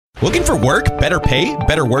Looking for work, better pay,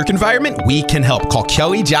 better work environment? We can help. Call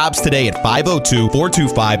Kelly Jobs today at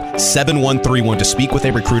 502-425-7131 to speak with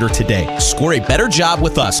a recruiter today. Score a better job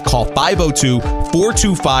with us. Call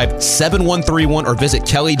 502-425-7131 or visit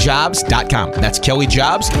kellyjobs.com. That's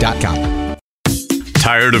kellyjobs.com.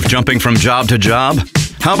 Tired of jumping from job to job?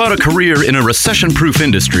 How about a career in a recession-proof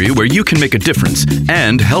industry where you can make a difference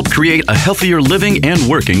and help create a healthier living and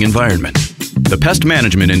working environment? The pest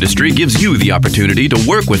management industry gives you the opportunity to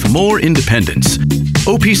work with more independence.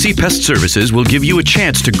 OPC Pest Services will give you a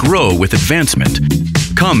chance to grow with advancement.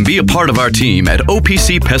 Come be a part of our team at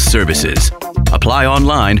OPC Pest Services. Apply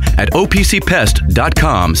online at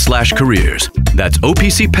opcpest.com/careers. That's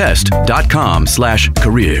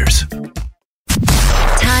opcpest.com/careers.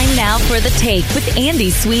 Time now for The Take with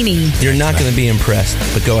Andy Sweeney. You're not going to be impressed,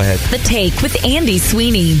 but go ahead. The Take with Andy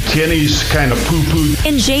Sweeney. Kenny's kind of poo-poo.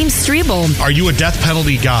 And James Strebel. Are you a death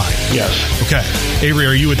penalty guy? Yes. Okay. Avery,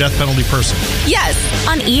 are you a death penalty person? Yes.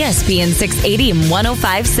 On ESPN 680 and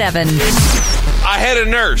 105.7. I had a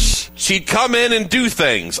nurse. She'd come in and do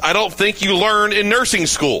things I don't think you learn in nursing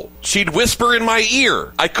school. She'd whisper in my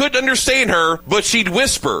ear. I couldn't understand her, but she'd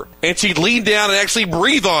whisper. And she'd lean down and actually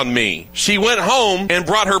breathe on me. She went home and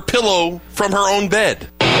brought her pillow from her own bed.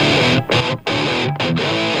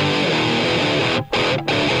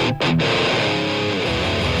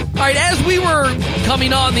 All right, as we were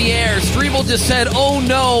coming on the air, Strebel just said, oh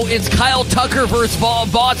no, it's Kyle Tucker versus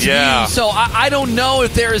Vaught's View. So I don't know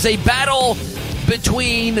if there is a battle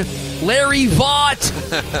between Larry Vaught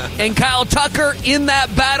and Kyle Tucker. In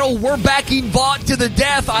that battle, we're backing Vaught to the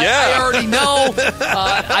death. I already know.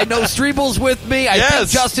 I know Strebel's with me. I think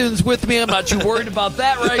Justin's with me. I'm not too worried about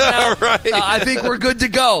that right now. Right. I think we're good to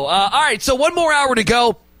go. All right, so one more hour to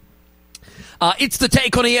go. It's The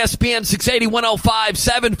Take on ESPN 680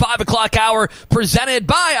 105.7, 5 o'clock hour, presented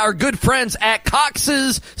by our good friends at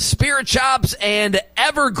Cox's Spirit Shops and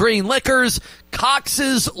Evergreen Liquors.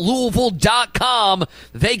 Cox'sLouisville.com.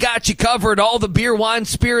 They got you covered. All the beer, wine,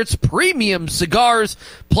 spirits, premium cigars.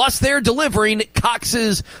 Plus, they're delivering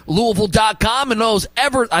Cox'sLouisville.com and those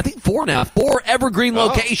I think four Evergreen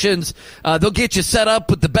locations. They'll get you set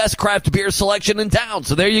up with the best craft beer selection in town.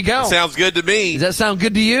 So there you go. Sounds good to me. Does that sound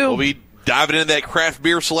good to you? We'll be diving into that craft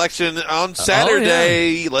beer selection on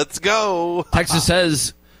Saturday. Oh, yeah. Let's go. Texas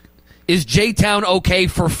says, is J-Town okay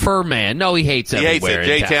for Furman? No, he hates everywhere. He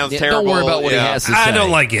hates it. J-Town's terrible. Don't worry about what he has to say. I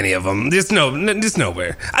don't like any of them. Just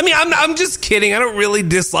nowhere. I mean, I'm just kidding. I don't really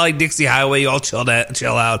dislike Dixie Highway. Y'all chill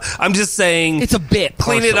out. I'm just saying it's a bit.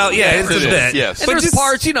 Clean it out. Yeah, it's a bit. Yes. And but there's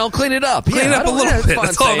parts, clean it up. Clean it up a little bit.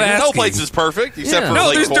 That's all I'm asking. No place is perfect except for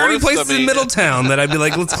Lake there's Forest. dirty places in Middletown that I'd be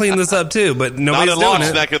like, let's clean this up too. But nobody's doing it. Not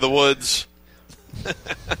in neck of the woods.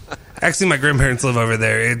 Actually, my grandparents live over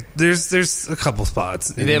there. There's a couple spots.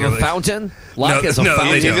 Do they have a fountain? Locke has a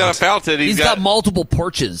fountain. He's got a fountain. He's got multiple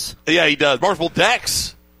porches. Yeah, he does. Multiple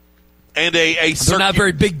decks. And They're not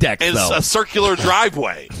very big decks, and though. a circular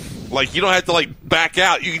driveway. Like, you don't have to, back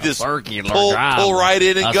out. You can just pull right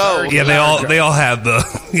in and go. Yeah, they all have the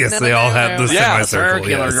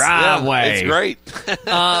semicircle. Driveway. Yeah, it's great.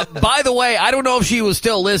 By the way, I don't know if she was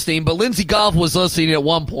still listening, but Lindsey Goff was listening at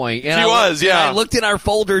one point. And she was. I looked in our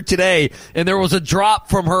folder today, and there was a drop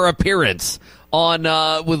from her appearance on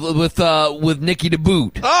with Nikki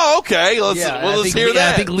DeBoot. Oh, okay. Let's hear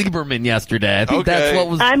that. I think Lieberman yesterday. I think that's what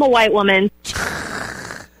was. I'm a white woman.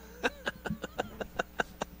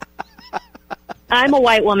 I'm a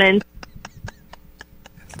white woman.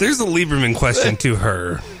 There's a Lieberman question to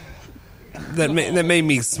her that made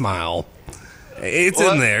me smile. It's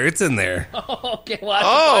in there. Okay, we'll have to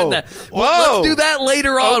find that. Let's do that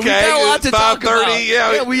later on. Okay. We've got a lot to talk about.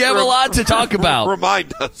 Yeah, we have a lot to talk about.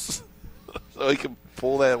 Remind us so we can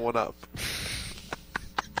pull that one up.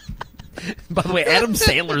 By the way, Adam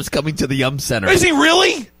Sandler is coming to the Yum Center. Is he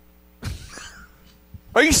really?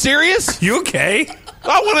 Are you serious? You okay?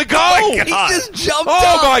 I want to go. Oh he just jumped up.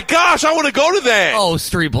 Oh, my gosh. I want to go to that. Oh,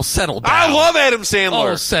 Strebel, settle down. I love Adam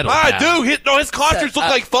Sandler. Oh, settle down. I do. His concerts look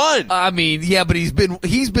like fun. I mean, yeah, but he's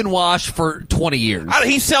been washed for 20 years.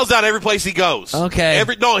 He sells out every place he goes. Okay.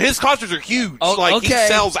 His concerts are huge. Oh, He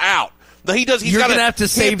sells out. He does. You're going to have to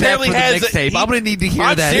save that for the mixtape. I'm going to need to hear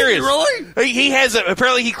that. I'm serious. Really? He has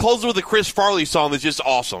apparently he closes with a Chris Farley song that's just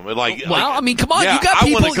awesome. I mean, come on. Yeah, you got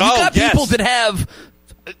people that have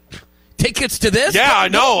tickets to this? Yeah, I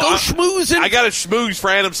know. Go schmoozing. I got to schmooze for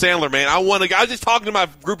Adam Sandler, man. I was just talking to my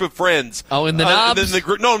group of friends. Oh, in the knobs?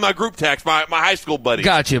 In my group text, my high school buddies.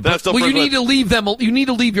 Gotcha. But, you need to leave them. You need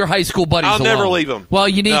to leave your high school buddies alone. I'll never leave them. Well,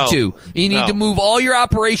 you need to. You need to move all your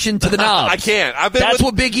operation to the knobs. I can't. That's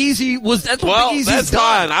what Big Easy was. That's what Big Easy's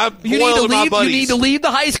done. Fine. You need to leave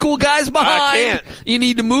the high school guys behind. I can't. You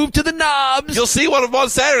need to move to the knobs. You'll see one of them on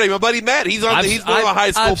Saturday. My buddy Matt. He's one of my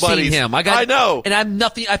high school buddies. I've seen him. I know. And I have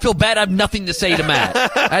nothing. I feel bad. I have nothing to say to Matt.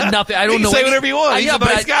 I have nothing. I don't you know. Say whatever you want. He's a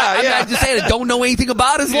nice guy. I just say I don't know anything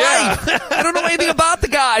about his life. I don't know anything about the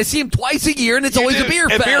guy. I see him twice a year, and it's always a beer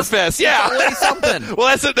fest. A beer fest. Yeah. It's always something.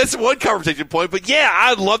 Well, that's one conversation point. But yeah,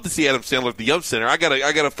 I'd love to see Adam Sandler at the Yum Center. I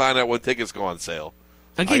gotta find out when tickets go on sale.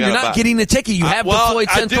 Again, you're not getting a ticket. You have the Floyd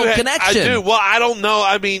Central connection. I do. Well, I don't know.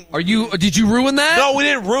 I mean, did you ruin that? No, we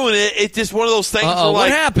didn't ruin it. It's just one of those things. Where, what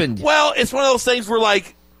happened? Well, it's one of those things where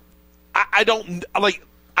I don't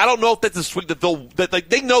know if that's a suite that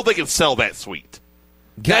they know they can sell that suite.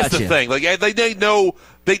 Gotcha. That's the thing. They know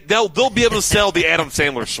they'll be able to sell the Adam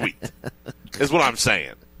Sandler suite. Is what I'm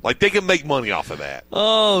saying. They can make money off of that.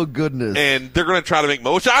 Oh, goodness. And they're going to try to make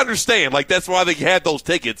money, which I understand. That's why they had those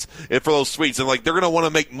tickets for those suites. And, they're going to want to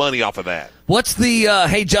make money off of that. What's the,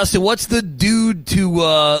 hey, Justin, what's the dude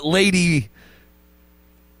to lady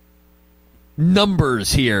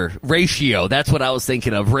numbers here? Ratio. That's what I was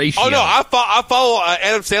thinking of. Ratio. Oh, no. I follow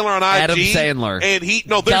Adam Sandler on IG. Adam Sandler.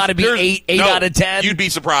 And got to be 8 out of 10. You'd be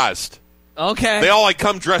surprised. Okay. They all,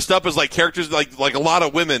 come dressed up as, characters, like a lot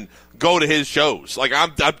of women go to his shows.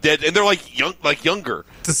 I'm dead, and they're younger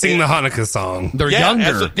to sing the Hanukkah song. They're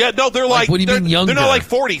younger. They're what do you mean younger? They're not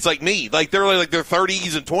 40s like me. They're their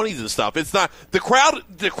 30s and 20s and stuff. It's not the crowd.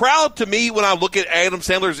 The crowd to me when I look at Adam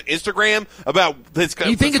Sandler's Instagram about his.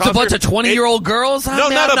 You think it's a bunch of 20-year-old girls? No,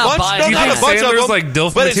 not a bunch. No, not a bunch of them. Like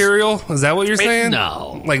DILF material. Is that what you're saying?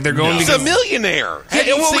 No, they're going. He's a millionaire. Have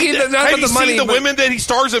you seen the women that he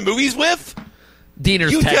stars in movies with?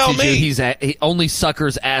 Diener's texted you. He only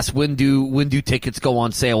suckers ask when do tickets go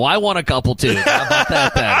on sale. Well, I want a couple too. How about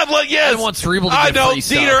that? Yes. I want Cerebral to get free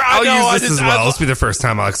stuff. Diener, I'll use this as well. This will be the first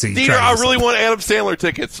time I'll see. Diener, I really want Adam Sandler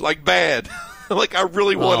tickets, bad. I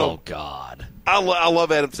really want them. Oh God. I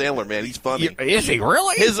love Adam Sandler, man. He's funny. Is he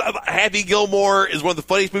really? His Happy Gilmore is one of the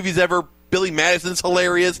funniest movies ever. Billy Madison's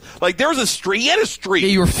hilarious. There was a streak. He had a streak. Yeah,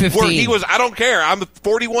 you were 15. Where he was, I don't care. I'm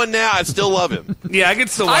 41 now. I still love him. Yeah, I can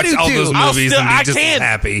still watch all those movies and be just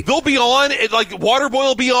happy. They'll be on. Waterboy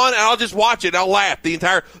will be on, and I'll just watch it. I'll laugh. The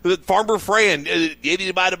entire Farmer Fran,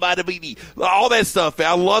 all that stuff.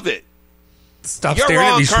 I love it. Stop staring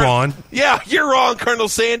at me, Schwan. Yeah, you're wrong, Colonel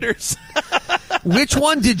Sanders. Which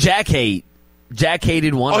one did Jack hate? Jack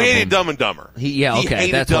hated one. Oh, he hated Dumb and Dumber. He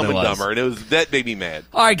hated that's Dumb and Dumber, and that made me mad.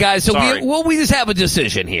 All right, guys. So we just have a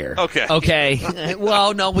decision here. Okay.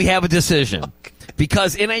 Well, no, we have a decision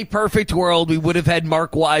because in a perfect world, we would have had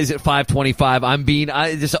Mark Wise at 525. I'm being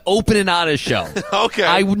just an open and honest show. Okay.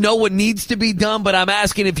 I know what needs to be done, but I'm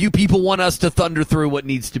asking if you people want us to thunder through what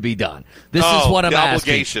needs to be done. This is what I'm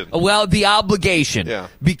asking. Obligation. Well, the obligation. Yeah.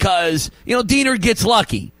 Because Diener gets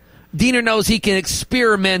lucky. Diener knows he can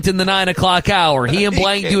experiment in the 9 o'clock hour. He and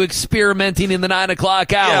Blank do experimenting in the 9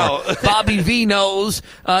 o'clock hour. Yeah. Bobby V knows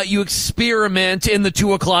you experiment in the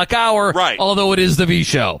 2 o'clock hour, right? Although it is the V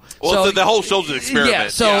show. Well, so the whole show's an experiment. Yeah,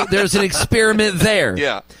 so there's an experiment there.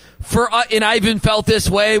 Yeah. And I even felt this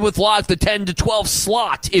way with the 10 to 12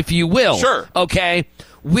 slot, if you will. Sure. Okay.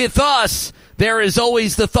 With us, there is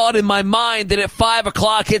always the thought in my mind that at 5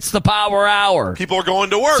 o'clock it's the power hour. People are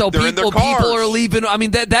going to work. So they're in their cars. People are leaving. I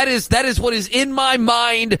mean, that is what is in my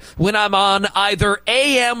mind when I'm on either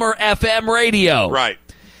AM or FM radio. Right.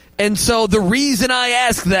 And so the reason I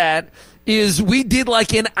ask that is we did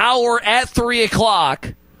an hour at 3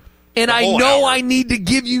 o'clock, and I know I need to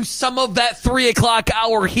give you some of that 3 o'clock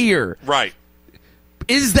hour here. Right.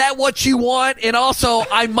 Is that what you want? And also,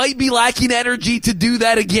 I might be lacking energy to do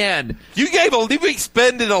that again. You've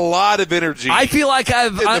expended a lot of energy. I feel like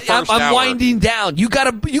I'm winding down. You got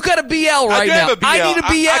a BL right now. I need a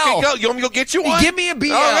BL. I can go. You want me to go get you one? Give me a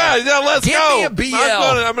BL. All right, now let's go. Give me a BL.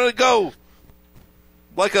 I'm gonna go.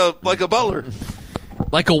 Like a butler.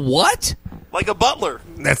 Like a what? Like a butler.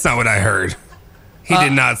 That's not what I heard. He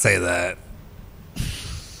did not say that.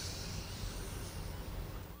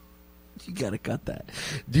 You gotta cut that.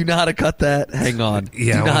 Do you know how to cut that? Hang on.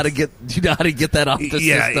 Yeah. Do you know how to get that off the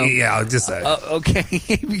system? Yeah. I'll just say. Okay.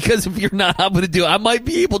 Because if you're not, I'm gonna do it. I might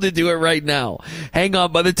be able to do it right now. Hang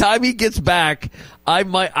on. By the time he gets back, I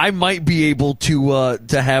might be able to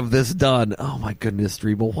have this done. Oh my goodness,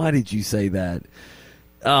 Dribble. Why did you say that?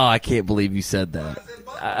 Oh, I can't believe you said that.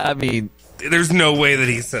 I mean, There's no way that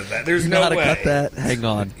he said that. There's You know no how to way. cut that? Hang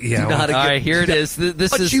on. Yeah. All right, here it is.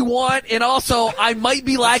 This is what you want, and also I might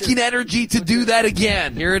be lacking energy to do that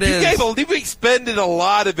again. Here it is. You've expended a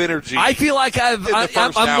lot of energy. I feel like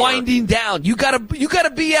I'm winding down. You got a BL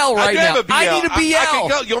right now. I need a BL. I can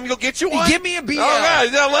go. You want me to go get you one? Give me a BL. All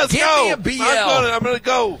right, now let's go. Give me a BL. I'm gonna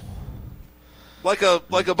go. Like a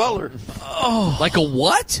butler. Oh, like a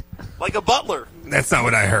what? Like a butler. That's not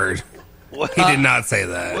what I heard. What? He did not say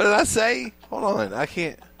that. What did I say? Hold on, I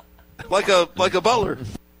can't. Like a butler.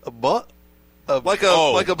 A butt. Like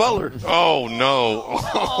a butler. Oh no!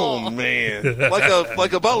 Oh man!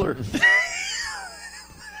 Like a butler.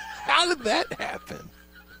 How did that happen?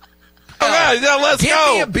 All right, now let's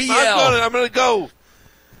go. Give me a BL. I'm gonna go.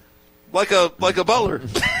 Like a butler.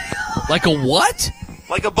 Like a what?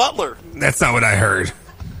 Like a butler. That's not what I heard.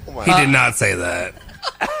 He did not say that.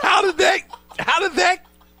 How did that happen?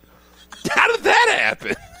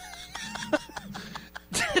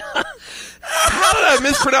 How did I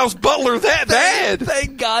mispronounce butler that bad?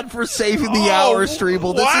 Thank God for saving the hour,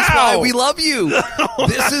 Streeble. This is why we love you.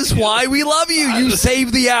 This is why we love you. You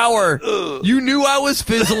saved the hour. You knew I was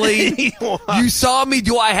fizzling. You saw me.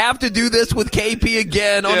 Do I have to do this with KP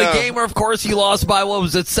again on a game where, of course, you lost by,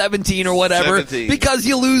 17 or whatever? 17. Because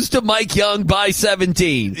you lose to Mike Young by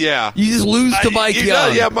 17. Yeah. You just lose to Mike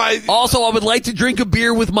Young. Also, I would like to drink a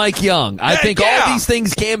beer with Mike Young. I think all these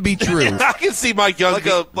things can be true. I can see Mike Young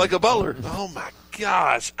like a butler. Oh my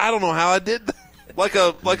gosh! I don't know how I did that. Like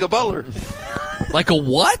a butler. Like a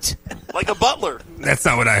what? Like a butler. That's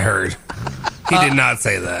not what I heard. He did not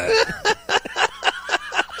say that.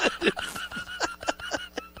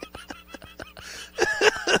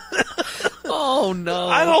 Oh no!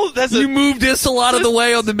 I don't. You moved this a lot of the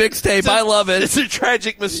way on the mixtape. I love it. It's a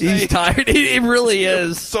tragic mistake. He's tired. It really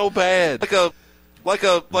is. So bad. Like a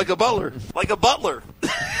butler. Like a butler.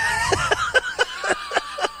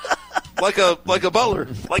 Like a butler.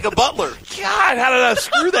 Like a butler. God, how did I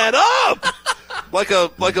screw that up? Like a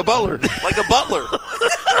butler. Like a butler.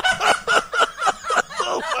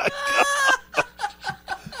 Oh my God.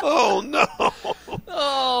 Oh no.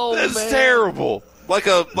 Oh, that's man. Terrible. Like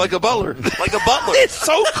a butler. Like a butler. It's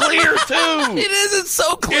so clear too. It isn't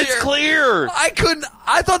so clear. It's clear. I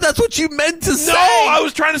thought that's what you meant to say. No, I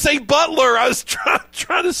was trying to say butler. I was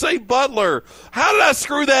trying to say butler. How did I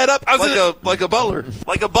screw that up? I was like a butler.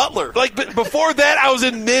 Like a butler. Like before that, I was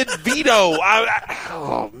in mid veto.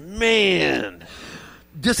 Oh man.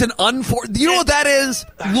 Just an You know what that is?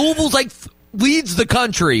 Louisville's leads the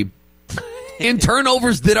country in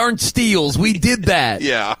turnovers that aren't steals. We did that.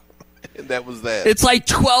 Yeah. And that was that. It's like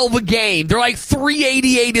 12 a game. They're like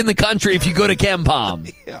 388 in the country if you go to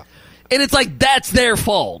KenPom. Yeah. And it's like, that's their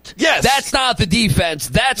fault. Yes. That's not the defense.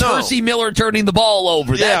 That's Hersey Miller turning the ball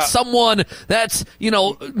over. Yeah. That's someone that's,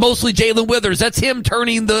 mostly Jalen Withers. That's him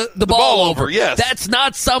turning the ball over. Yes. That's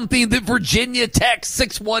not something that Virginia Tech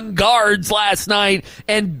 6'1" guards last night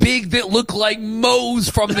and big that look like Moes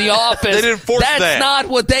from The Office. They didn't force that. That's not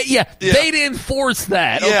what they didn't force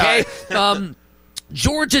that, okay? Yeah.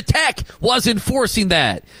 Georgia Tech wasn't forcing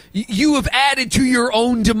that. You have added to your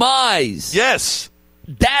own demise. Yes.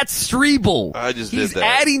 That's Streeble. I just He's did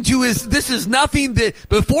that. adding to his. This is nothing that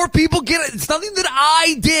before people get it. It's nothing that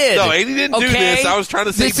I did. No, he didn't do this. I was trying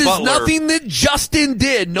to say this butler. is nothing that Justin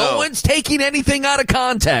did. No one's taking anything out of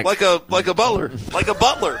context. Like a butler. Like a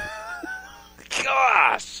butler.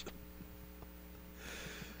 Gosh.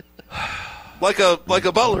 Like a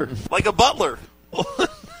butler. Like a butler.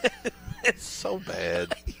 It's so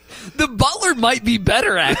bad. The butler might be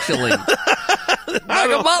better, actually.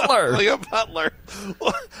 Like a butler. Like a butler.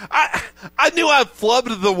 Well, I knew I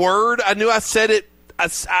flubbed the word. I knew I said it.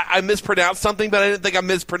 I mispronounced something, but I didn't think I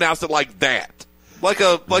mispronounced it like that. Like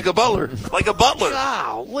a butler. Like a butler.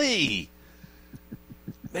 Golly.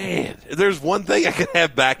 Man, if there's one thing I could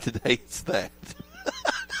have back today, it's that.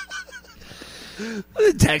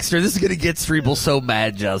 Texter, this is going to get Streeble so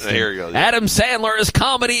mad, Justin. Here you go. Adam Sandler is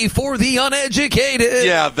comedy for the uneducated.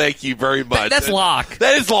 Yeah, thank you very much. That's Locke.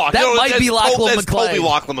 That is Locke. That might be Lachlan That's totally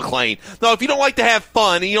Lachlan McClain. No, if you don't like to have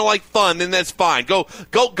fun and you don't like fun, then that's fine. Go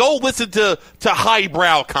listen to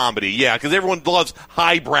highbrow comedy. Yeah, because everyone loves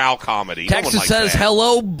highbrow comedy. Texas says,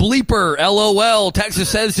 hello, bleeper, LOL. Texas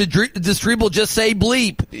says, did Streeble just say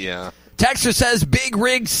bleep? Yeah. Texter says, Big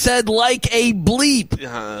Rig said like a bleep.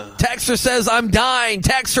 Texter says, I'm dying.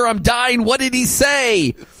 Texter, I'm dying. What did he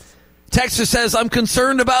say? Texter says, I'm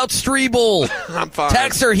concerned about Streeble. I'm fine.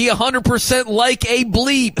 Texter, he 100% like a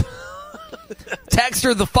bleep.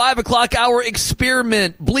 Texter, the 5 o'clock hour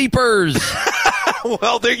experiment. Bleepers.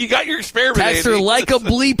 Well, there you got your experiment. Texter, Andy. like a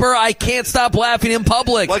bleeper, I can't stop laughing in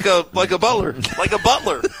public. Like a butler. Like a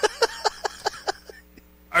butler.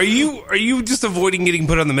 Are you just avoiding getting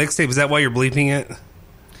put on the mixtape? Is that why you're bleeping it?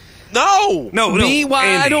 No. Me? Well,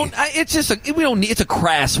 Andy. I don't. It's just we don't need. It's a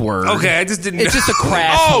crass word. Okay, I just didn't. It's just a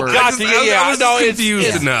crass word. Gotcha. I was No,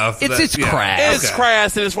 confused enough. It's crass. It's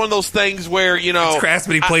crass, and it's one of those things where It's crass,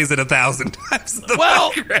 but he plays it 1,000 times. in the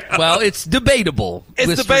background. Well, it's debatable.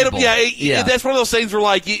 It's debatable. Yeah, that's one of those things where,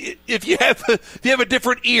 like, if you have a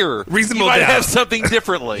different ear, Reasonable you might doubt. have something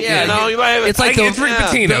differently. Yeah, you might have. it's like it's Rick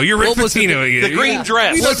Pitino. You're Rick Pitino. The green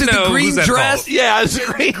dress. We don't Was it the know green who's at dress? fault. Yeah, it's the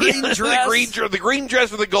green dress? the green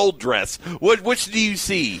dress or the gold dress. Which do you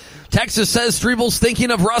see? Texas says Strebel's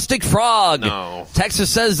thinking of Rustic Frog. No.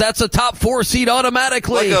 Texas says that's a top 4 seed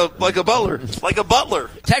automatically. Like a butler.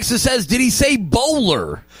 Texas says, did he say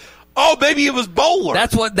bowler? Oh, maybe it was bowler.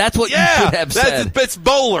 That's what you should have said. It's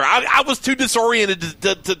bowler. I was too disoriented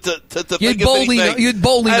to You had think of anything. You had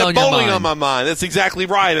bowling I had on your bowling mind. on my mind. That's exactly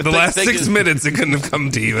right. The last 6 minutes, it couldn't have come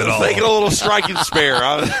to you at all. Taking a little striking spare.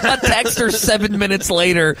 A texter 7 minutes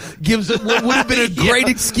later gives it what would have been a great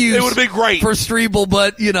excuse. It would have been great for Strebel,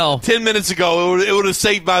 but 10 minutes ago, it would have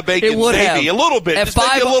saved my bacon. It would maybe have a little bit. At Just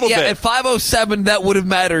maybe a little bit. At 5:07, that would have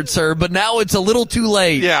mattered, sir. But now it's a little too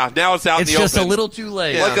late. Yeah, now it's out. It's in the just open. a little too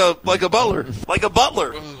late. Yeah. Like a butler. Like a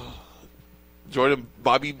butler. Joining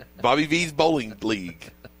Bobby V's bowling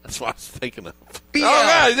league. That's what I was thinking of. BL. All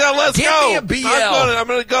right, now let's Give go. me a BL. I'm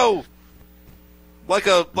gonna go. Like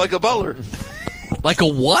a butler. Like a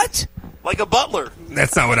what? Like a butler.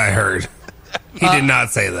 That's not what I heard. He did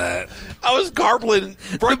not say that. I was garbling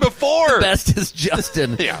right before. Best is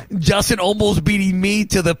Justin. Yeah. Justin almost beating me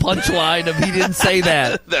to the punchline of he didn't say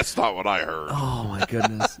that. That's not what I heard. Oh, my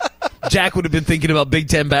goodness. Jack would have been thinking about Big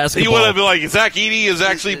Ten basketball. He would have been like, Zach Edey is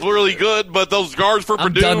actually really good, but those guards for I'm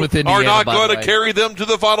Purdue done with Indiana, are not by the going to way. carry them to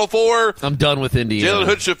the Final Four. I'm done with Indiana. Jalen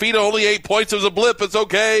Hood-Schifino, only 8 points. It was a blip. It's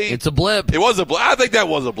okay. It's a blip. It was a blip. I think that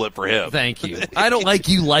was a blip for him. Thank you. I don't like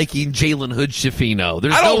you liking Jalen Hood-Schifino.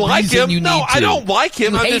 There's I don't no like reason him. you need No, to. I don't like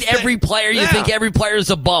him. You I'm hate just saying- every player. You Yeah. think every player is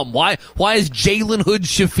a bum. Why is Jalen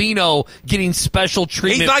Hood-Schifino getting special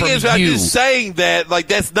treatment He's not from I'm you? just saying that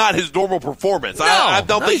that's not his normal performance. I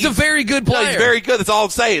don't think he's a very good player. No, he's very good. That's all I'm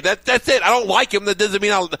saying. That's it. I don't like him. That doesn't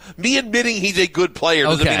mean me admitting he's a good player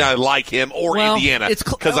doesn't Okay. mean I like him or Well, Indiana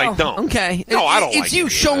because I don't. Okay. No, I don't It's like you Indiana.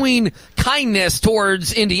 showing kindness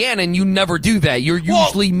towards Indiana, and you never do that. You're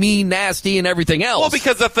usually mean, nasty, and everything else. Well,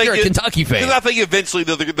 because I think you're a Kentucky fan. Because I think eventually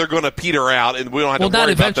they're going to peter out, and we don't have to Well, not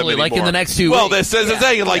worry about them eventually, like in anymore. the next 2 Well, weeks. that's the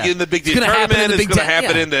thing. Like in the Big Ten It's gonna happen in tournament, the it's Big going to Ten,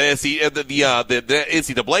 happen yeah. in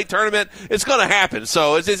the NCAA tournament. It's going to happen.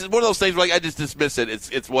 So it's one of those things. Where, like I just dismiss it.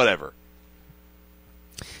 It's whatever.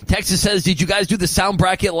 Texas says, did you guys do the sound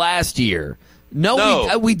bracket last year?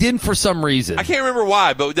 No. We didn't for some reason. I can't remember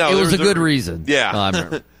why, but no, It was there a good reason. Yeah. I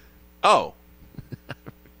remember. Oh.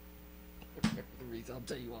 I'll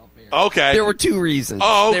tell you off air. Okay. There were 2 reasons.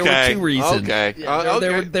 Oh, okay. There were 2 reasons. Okay. Yeah,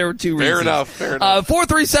 there were 2 Fair reasons. Fair enough.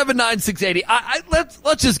 437-9680.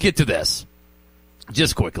 Let's just get to this,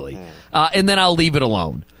 just quickly, and then I'll leave it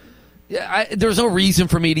alone. There's no reason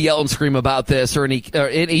for me to yell and scream about this, or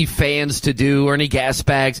any fans to do, or any gas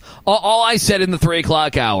bags. All I said in the 3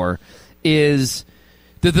 o'clock hour is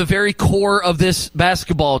that the very core of this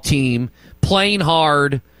basketball team playing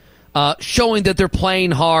hard, showing that they're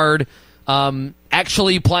playing hard,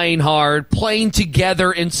 actually playing hard, playing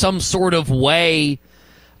together in some sort of way.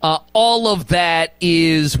 All of that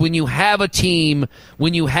is when you have a team,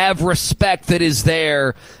 when you have respect that is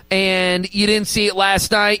there, and you didn't see it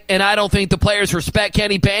last night, and I don't think the players respect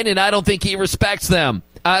Kenny Payne, and I don't think he respects them.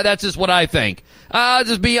 That's just what I think. I'll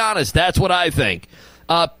just be honest. That's what I think.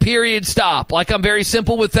 Period. Stop. Like, I'm very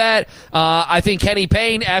simple with that. I think Kenny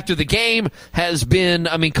Payne, after the game, has been,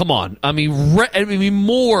 come on.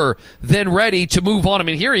 More than ready to move on.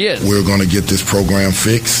 Here he is. We're going to get this program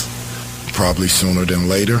fixed, probably sooner than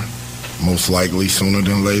later, most likely sooner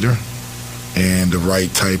than later. And the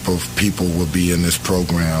right type of people will be in this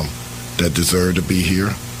program that deserve to be here,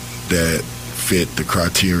 that fit the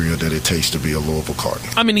criteria that it takes to be a Louisville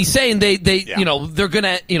Cardinal. He's saying they're going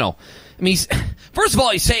to, first of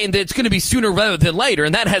all, he's saying that it's going to be sooner rather than later,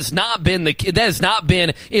 and that has not been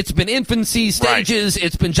it's been infancy stages, right.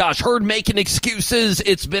 It's been Josh Hurd making excuses,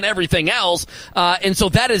 it's been everything else, and so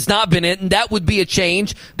that has not been it, and that would be a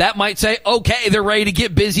change. That might say, okay, they're ready to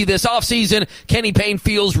get busy this offseason. Kenny Payne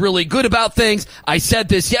feels really good about things. I said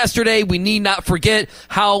this yesterday, we need not forget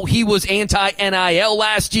how he was anti-NIL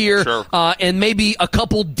last year, sure. And maybe a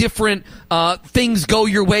couple different things go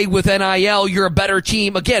your way with NIL, you're a better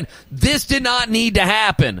team. Again, this did not need to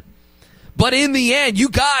happen. But in the end, you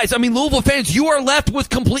guys, Louisville fans, you are left with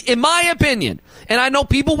complete, in my opinion, and I know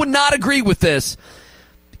people would not agree with this,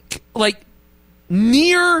 like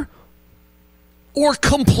near or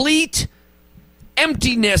complete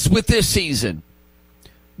emptiness with this season.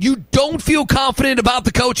 You don't feel confident about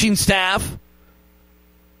the coaching staff.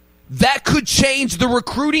 That could change. The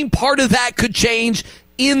recruiting part of that could change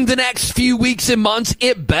in the next few weeks and months.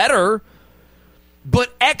 It better.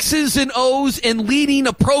 But X's and O's and leading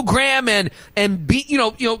a program and be, you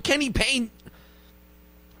know, Kenny Payne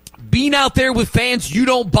being out there with fans, you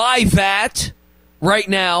don't buy that right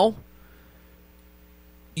now.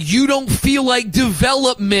 You don't feel like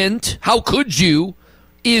development, how could you,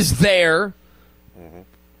 is there.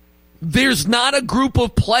 There's not a group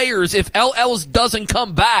of players, if LLs doesn't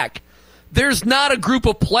come back, there's not a group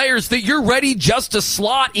of players that you're ready just to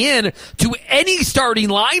slot in to any starting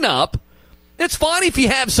lineup. It's fine if you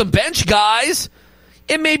have some bench guys.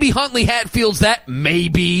 And maybe Huntley Hatfield's that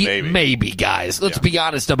maybe guys. Let's be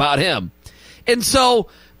honest about him. And so,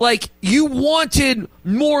 like, you wanted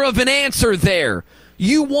more of an answer there.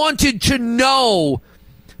 You wanted to know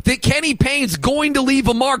that Kenny Payne's going to leave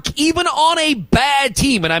a mark even on a bad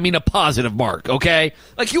team, and I mean a positive mark, okay?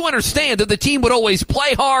 Like, you understand that the team would always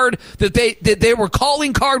play hard, that their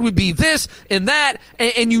calling card would be this and that,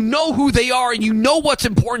 and you know who they are, and you know what's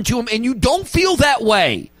important to them, and you don't feel that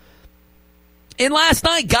way. And last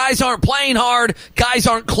night, guys aren't playing hard. Guys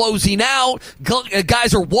aren't closing out.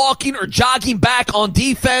 Guys are walking or jogging back on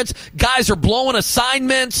defense. Guys are blowing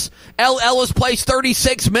assignments. Ellis plays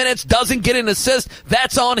 36 minutes, doesn't get an assist.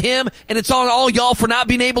 That's on him, and it's on all y'all for not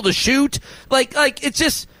being able to shoot. Like it's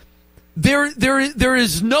just there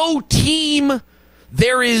is no team.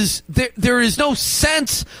 There is no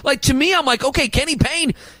sense. Like, to me, I'm like, okay, Kenny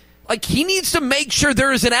Payne, like, he needs to make sure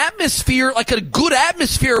there is an atmosphere, like a good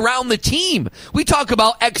atmosphere around the team. We talk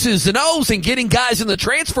about X's and O's and getting guys in the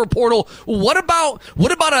transfer portal. What about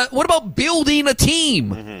building a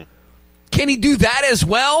team? Mm-hmm. Can he do that as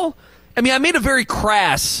well? I mean, I made a very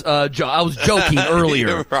crass joke. I was joking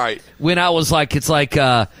earlier, right? When I was like, it's like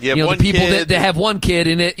the people that have one kid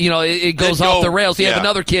and it goes off the rails. You have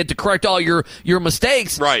another kid to correct all your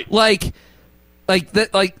mistakes, right? Like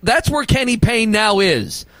that's where Kenny Payne now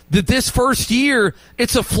is. That this first year,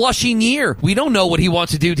 it's a flushing year. We don't know what he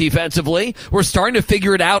wants to do defensively. We're starting to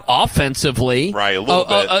figure it out offensively. Right, a little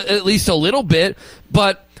bit. At least a little bit.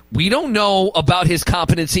 But we don't know about his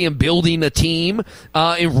competency in building a team,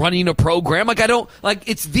 in running a program.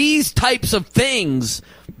 It's these types of things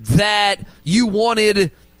that you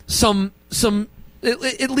wanted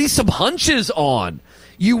at least some hunches on.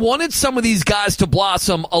 You wanted some of these guys to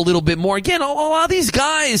blossom a little bit more. Again, a lot of these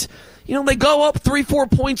guys, they go up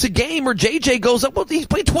 3-4 points a game, or JJ goes up, well, he's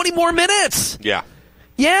played 20 more minutes. Yeah.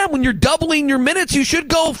 Yeah, when you're doubling your minutes, you should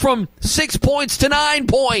go from 6 points to 9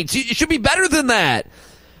 points. You should be better than that.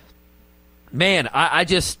 Man,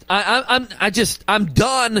 I'm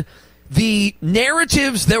done. The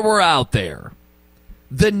narratives that were out there,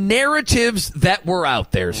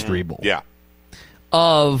 Strebel. Yeah.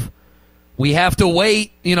 Of, we have to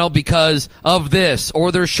wait, because of this,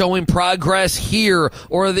 or they're showing progress here,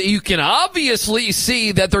 or that you can obviously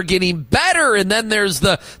see that they're getting better, and then there's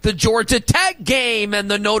the Georgia Tech game and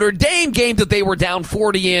the Notre Dame game that they were down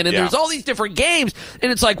 40 in, and there's all these different games,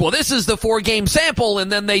 and it's like, well, this is the 4-game sample,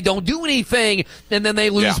 and then they don't do anything, and then they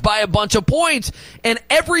lose by a bunch of points, and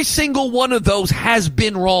every single one of those has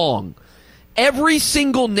been wrong. Every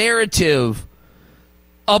single narrative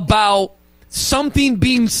about something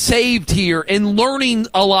being saved here and learning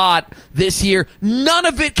a lot this year, none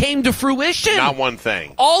of it came to fruition. Not one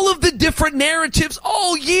thing. All of the different narratives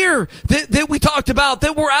all year that we talked about,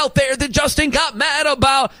 that were out there, that Justin got mad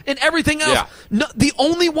about, and everything else. No, the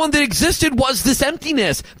only one that existed was this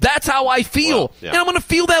emptiness. That's how I feel. And I'm going to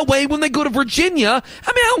feel that way when they go to Virginia. I mean,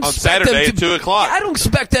 I don't on expect Saturday them to, at 2 o'clock. I don't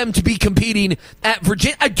expect them to be competing at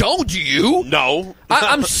Virginia. I don't, do you? No.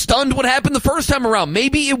 I'm stunned what happened the first time around.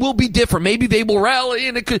 Maybe it will be different. Maybe they will rally,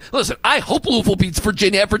 and it could. Listen, I hope Louisville beats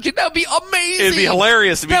Virginia. That would be amazing. It'd be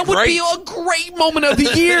hilarious. It'd be Would be a great moment of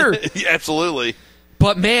the year. Absolutely.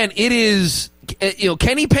 But man, it is.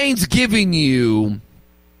 Kenny Payne's giving you,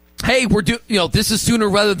 hey, this is sooner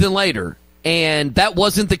rather than later. And that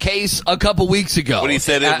wasn't the case a couple weeks ago. When he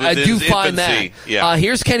said it was I do find infancy. that.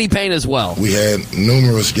 Here's Kenny Payne as well. We had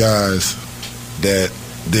numerous guys that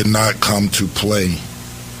did not come to play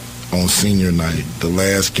on senior night, the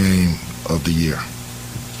last game of the year.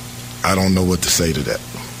 I don't know what to say to that.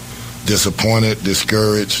 Disappointed,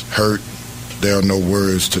 discouraged, hurt. There are no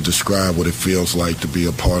words to describe what it feels like to be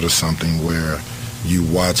a part of something where you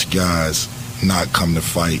watch guys not come to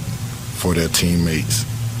fight for their teammates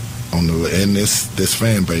in this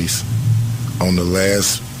fan base on the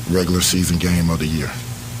last regular season game of the year.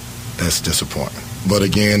 That's disappointing. But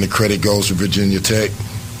again, the credit goes to Virginia Tech.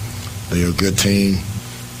 They're a good team.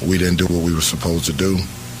 We didn't do what we were supposed to do.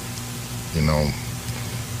 You know,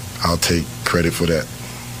 I'll take credit for that.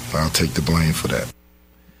 I'll take the blame for that.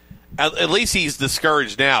 At least he's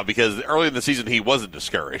discouraged now, because early in the season he wasn't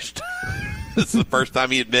discouraged. This is the first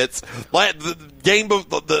time he admits the game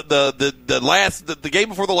the game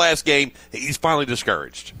before the last game, he's finally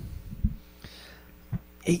discouraged.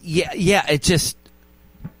 Yeah. It just,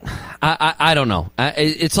 I don't know.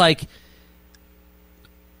 It's like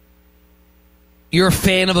you're a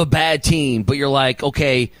fan of a bad team, but you're like,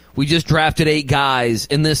 okay, we just drafted 8 guys.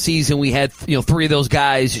 In this season, we had 3 of those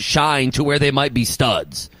guys shine to where they might be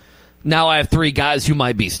studs. Now I have 3 guys who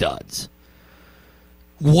might be studs.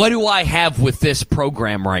 What do I have with this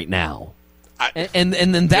program right now? And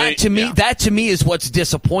then that to me is what's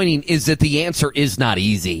disappointing, is that the answer is not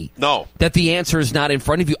easy. No. That the answer is not in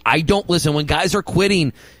front of you. I don't listen. When guys are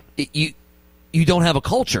quitting, you don't have a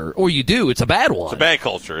culture, or you do. It's a bad one. It's a bad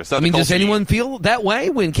culture. It's not does anyone feel that way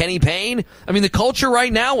when Kenny Payne? The culture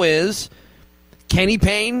right now is Kenny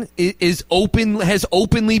Payne has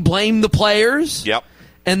openly blamed the players. Yep.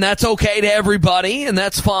 And that's okay to everybody, and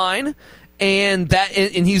that's fine. And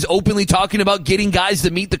he's openly talking about getting guys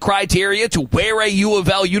that meet the criteria to wear a U of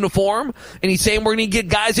L uniform. And he's saying we're going to get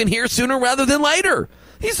guys in here sooner rather than later.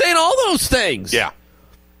 He's saying all those things. Yeah.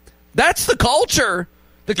 That's the culture.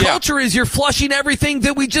 The culture is you're flushing everything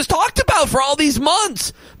that we just talked about for all these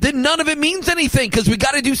months. That none of it means anything because we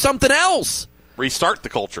got to do something else. Restart the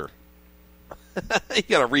culture. You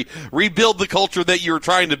got to rebuild the culture that you were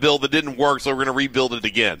trying to build that didn't work, so we're going to rebuild it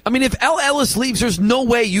again. If L. Ellis leaves, there's no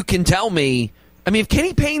way you can tell me. If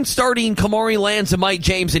Kenny Payne's starting Kamari Lands and Mike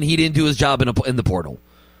James and he didn't do his job in the portal.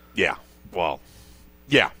 Yeah. Well,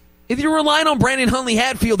 yeah. If you're relying on Brandon Huntley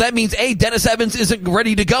Hatfield, that means Dennis Evans isn't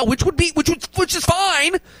ready to go, which is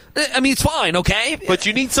fine. It's fine, okay. But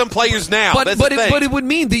you need some players now. But it would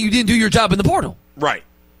mean that you didn't do your job in the portal, right?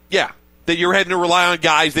 Yeah. That you're having to rely on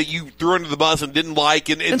guys that you threw under the bus and didn't like.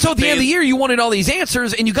 And so at the end of the year, you wanted all these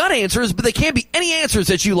answers, and you got answers, but they can't be any answers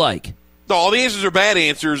that you like. No, all the answers are bad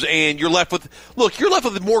answers, and you're left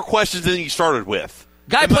with more questions than you started with.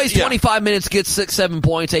 Guy plays 25 minutes, gets 6, 7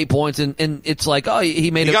 points, 8 points, and it's like, oh,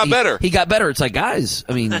 he got better. He got better. It's like, guys,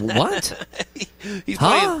 what? He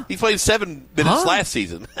played 7 minutes last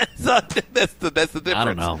season. That's the difference. I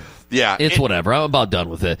don't know. Yeah, it's whatever. I'm about done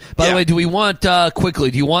with it. By the way, do we want quickly?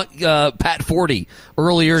 Do you want Pat Forty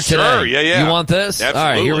earlier today? Sure. Yeah. You want this? Absolutely. All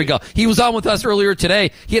right, here we go. He was on with us earlier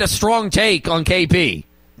today. He had a strong take on KP.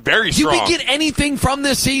 Very strong. Did we get anything from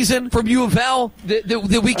this season from U of L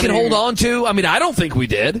that we can hold on to? I don't think we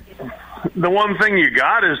did. The one thing you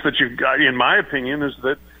got is that you've got, in my opinion, is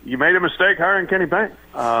that you made a mistake hiring Kenny Payne.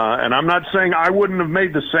 And I'm not saying I wouldn't have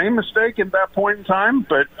made the same mistake at that point in time,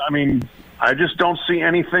 but I just don't see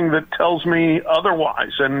anything that tells me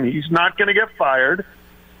otherwise. And he's not going to get fired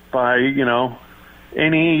by,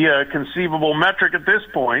 any conceivable metric at this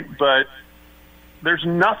point. But there's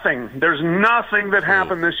nothing that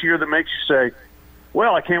happened this year that makes you say,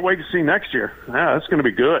 well, I can't wait to see next year. Yeah, that's going to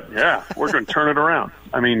be good. Yeah, we're going to turn it around.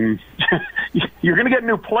 You're going to get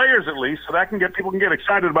new players at least, so people can get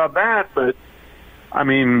excited about that. But,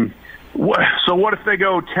 so what if they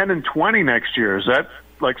go 10-20 next year? Is that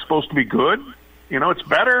supposed to be good? It's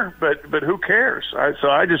better, but who cares? I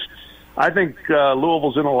think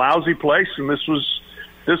Louisville's in a lousy place, and this was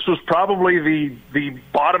probably the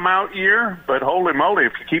bottom out year. But holy moly,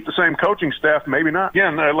 if you keep the same coaching staff, maybe not.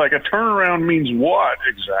 Again, a turnaround means what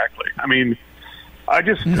exactly? You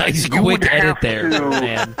would have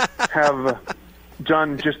to have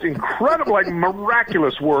done just incredible,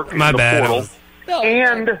 miraculous work in the portal.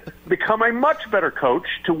 And become a much better coach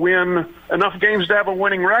to win enough games to have a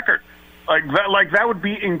winning record. That would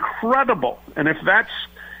be incredible. And if that's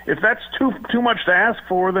too much to ask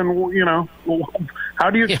for, then how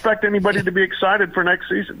do you expect anybody to be excited for next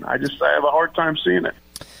season? I have a hard time seeing it.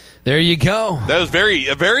 There you go. That was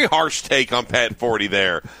a very harsh take on Pat Forty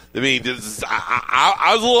there.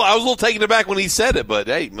 I was a little taken aback when he said it, but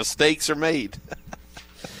hey, mistakes are made.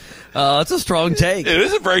 It's a strong take. It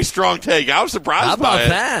is a very strong take. I was surprised by it. How about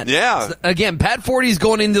that? Yeah. Again, Pat Forty's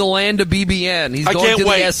going into the land of BBN. He's going to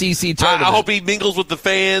the SEC tournament. I hope he mingles with the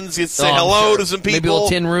fans, gets to say hello to some people. Maybe a little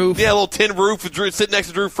tin roof. Yeah, a little tin roof. Sitting next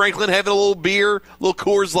to Drew Franklin, having a little beer, a little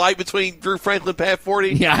Coors Light between Drew Franklin and Pat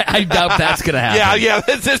Forty. Yeah, I doubt that's going to happen. Yeah,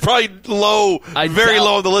 that's probably low,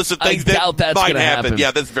 low on the list of things that might happen.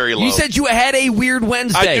 Yeah, that's very low. You said you had a weird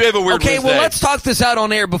Wednesday. I do have a weird Wednesday. Okay, well, let's talk this out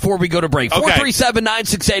on air before we go to break.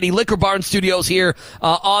 437-9680. Liquor Barn Studios here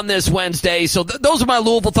on this Wednesday. So those are my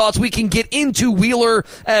Louisville thoughts. We can get into Wheeler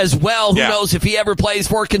as well. Who knows if he ever plays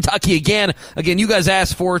for Kentucky again. Again, you guys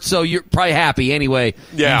asked for it, so you're probably happy anyway.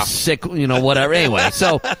 Yeah. You sick, whatever. Anyway,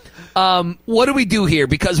 so what do we do here?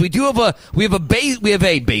 Because we have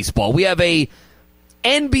a baseball. We have a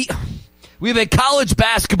NBA. We have a college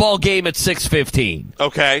basketball game at 6:15.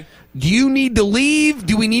 Okay. Do you need to leave?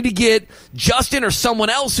 Do we need to get Justin or someone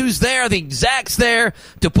else who's there? I think Zach's there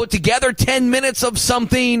to put together 10 minutes of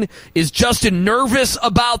something. Is Justin nervous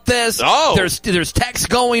about this? Oh. There's text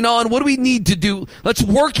going on. What do we need to do? Let's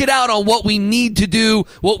work it out on what we need to do,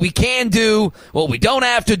 what we can do, what we don't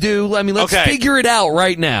have to do. I mean, let's figure it out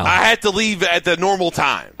right now. I had to leave at the normal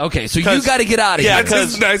time. Okay, so you got to get out of here.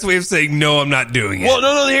 That's a nice way of saying, no, I'm not doing it. Well,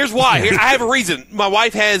 no, here's why. I have a reason. My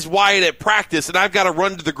wife has Wyatt at practice, and I've got to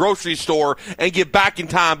run to the grocery store and get back in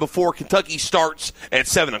time before Kentucky starts at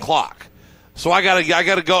 7:00. So I gotta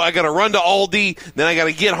go. I gotta run to Aldi. Then I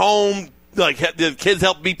gotta get home. Like the kids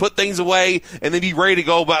help me put things away, and then be ready to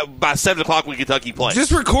go by 7:00 when Kentucky plays.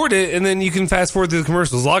 Just record it, and then you can fast forward through the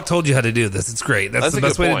commercials. Locke told you how to do this. It's great. That's the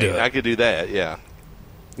best way to do it. I could do that. Yeah.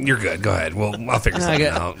 You're good. Go ahead. Well, I'll figure something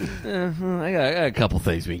out. I got a couple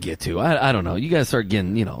things we can get to. I don't know. You guys start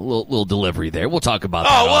getting, a little delivery there. We'll talk about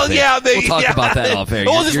that. Oh, well, yeah. We'll talk about that off air. It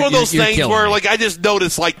was just one of those things where, I just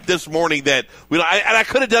noticed, this morning that I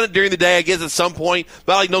could have done it during the day, I guess, at some point.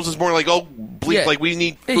 But I noticed this morning, we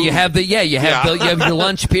need food. You have your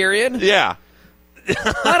lunch period. Yeah.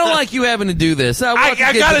 I don't like you having to do this. I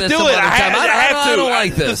got to do it. I have to. I don't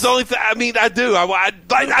like this. It's the only thing. I mean, I do. I'm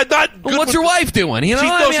not. Well, what's your wife doing? She's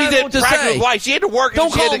at practice with White. She had to work.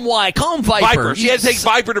 Don't call him White. Call him Viper. She had to take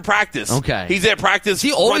Viper to practice. Okay. He's at practice. Is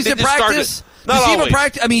he always at practice? Not always.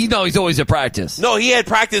 Practice? I mean, he's always at practice. No, he had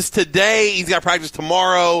practice today. He's got practice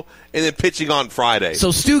tomorrow, and then pitching on Friday.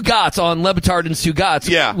 So Stu Gotts on Le Batard and Stu Gotts.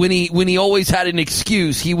 Yeah. When he always had an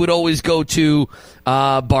excuse, he would always go to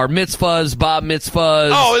bar mitzvahs, bat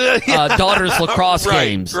mitzvahs, daughters lacrosse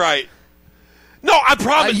games. Right. No, I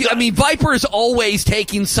promise. I mean, Viper is always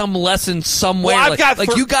taking some lesson somewhere. Well,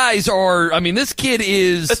 you guys are. I mean, this kid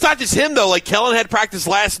is. It's not just him though. Kellen had practice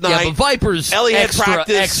last night. Yeah, but Viper's Ellie extra. Had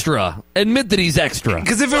practice. Extra. Admit that he's extra.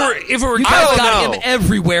 Because if it were, you guys got him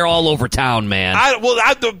everywhere, all over town, man.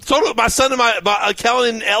 So did my son and my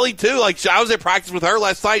Kellen and Ellie too. I was at practice with her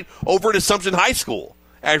last night over at Assumption High School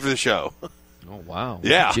after the show. Oh, wow.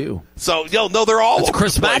 Yeah. You. So, they're all That's over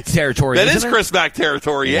Chris the place. Mack territory, That isn't is it? Chris Mack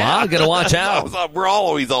territory, yeah. Wow, gotta watch out. We're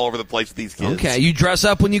always all over the place with these kids. Okay, you dress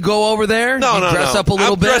up when you go over there? No, dress up a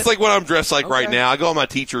little bit? I'm dressed like what I'm dressed like right now. I go in my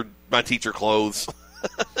teacher clothes.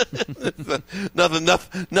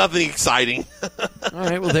 nothing exciting. All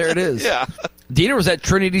right, well, there it is. Yeah. Diener was at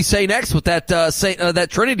Trinity Say Next with that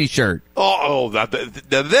Trinity shirt.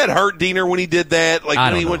 That hurt Diener when he did that.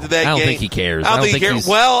 When he went to that game. I don't think he cares. I don't think he cares.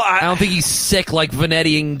 Well, I don't think he's sick like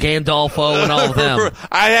Vanetti and Gandolfo and all of them.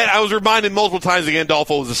 I was reminded multiple times that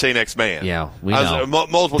Gandolfo was a St. X man. Yeah, we know.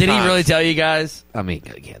 Multiple did times. He really tell you guys? I mean,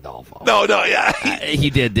 Gandolfo. No, yeah. He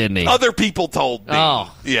did, didn't he? Other people told me.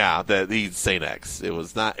 Oh. Yeah, that he's St. X. It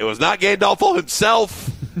was not Gandolfo himself.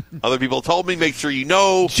 Other people told me, make sure you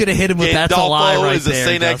know. Should have hit him with that's a lie right there. Is a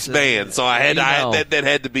St. X man, so that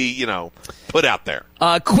had to be, put out there.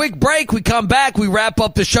 Quick break. We come back. We wrap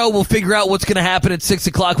up the show. We'll figure out what's going to happen at 6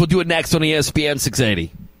 o'clock. We'll do it next on ESPN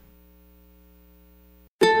 680.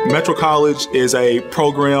 Metro College is a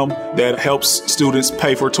program that helps students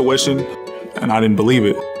pay for tuition, and I didn't believe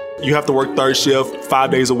it. You have to work third shift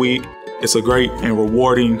 5 days a week. It's a great and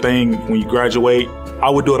rewarding thing when you graduate.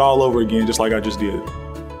 I would do it all over again, just like I just did.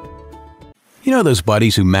 You know those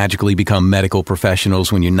buddies who magically become medical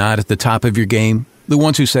professionals when you're not at the top of your game? The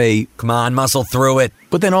ones who say, "Come on, muscle through it,"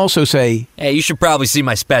 but then also say, "Hey, you should probably see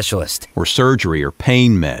my specialist." Or surgery or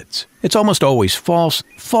pain meds. It's almost always false,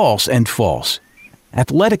 false, and false.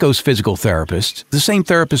 Athletico's physical therapists, the same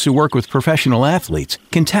therapists who work with professional athletes,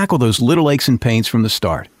 can tackle those little aches and pains from the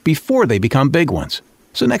start, before they become big ones.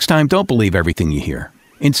 So next time, don't believe everything you hear.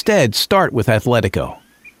 Instead, start with Athletico.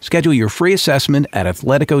 Schedule your free assessment at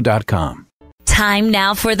athletico.com. Time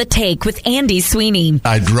now for The Take with Andy Sweeney.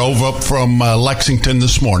 I drove up from Lexington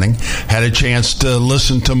this morning, had a chance to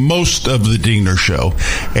listen to most of the Diener show,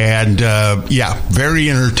 and very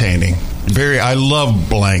entertaining. I love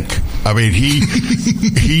Blank. I mean,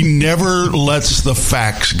 he never lets the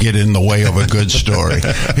facts get in the way of a good story.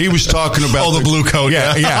 He was talking about the blue coat.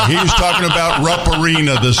 Yeah. He was talking about Rupp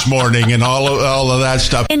Arena this morning and all of that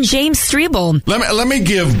stuff. And James Strebel. Let me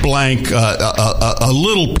give Blank a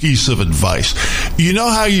little piece of advice. You know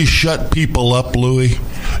how you shut people up, Louie?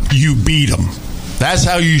 You beat them. That's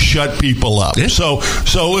how you shut people up. Yeah. So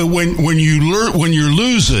when you're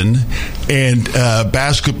losing, and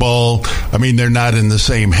basketball, I mean, they're not in the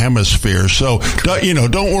same hemisphere. So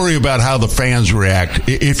don't worry about how the fans react.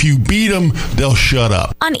 If you beat them, they'll shut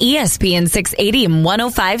up. On ESPN 680 and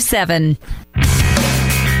 105.7.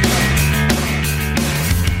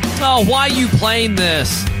 Oh, why are you playing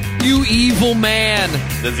this? You evil man.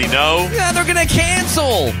 Does he know? Yeah, they're going to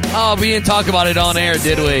cancel. Oh, we didn't talk about it on air,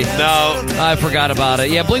 did we? No. I forgot about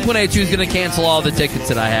it. Yeah, Blink-182 is going to cancel all the tickets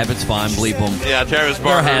that I have. It's fine. Bleep them. Yeah, Travis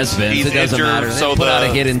Barker. There has been. It doesn't matter. They put out a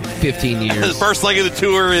hit in 15 years. The first leg of the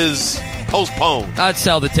tour is postponed. I'd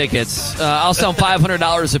sell the tickets. I'll sell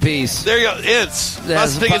 $500 a piece. There you go. Ents.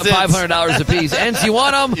 That's $500 a piece. Ents, you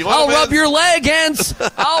want them? I'll rub your leg, Ents.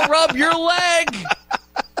 I'll rub your leg.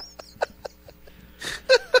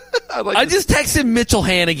 I just texted Mitchell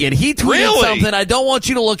Hannigan. He tweeted something. I don't want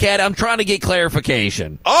you to look at it. I'm trying to get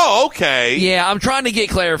clarification. Oh, okay. Yeah, I'm trying to get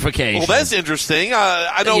clarification. Well, that's interesting.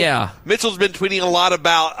 I know Mitchell's been tweeting a lot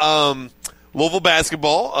about Louisville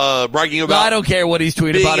basketball, bragging about... I don't care what he's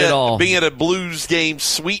tweeting about at all. Being at a Blues game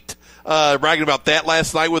suite, bragging about that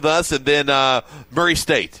last night with us, and then Murray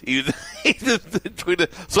State. He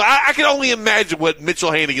tweeted. So I can only imagine what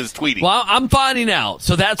Mitchell Hannigan's tweeting. Well, I'm finding out.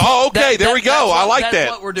 So that's... Oh, okay. There we go. I like that.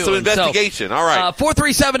 That's what we're doing. So investigation. All right.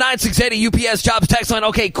 437-9680 UPS Jobs text line.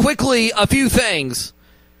 Okay, quickly, a few things.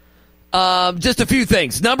 Just a few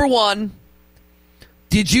things. Number one,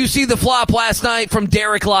 did you see the flop last night from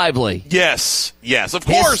Derek Lively? Yes, of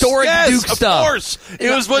course. Historic Duke stuff. Of course. It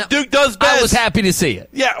was what Duke does best. I was happy to see it.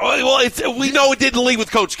 Yeah, well, we know it didn't leave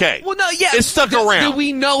with Coach K. Well, no, yeah. It stuck around. Do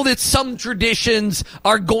we know that some traditions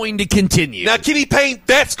are going to continue? Now, Kenny Payne,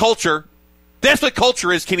 that's culture. That's what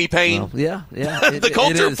culture is, Kenny Payne. Well, yeah. The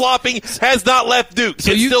culture flopping has not left Duke. It's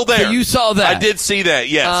still there. So you saw that. I did see that,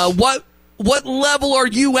 yes. What level are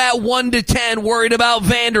you at 1 to 10 worried about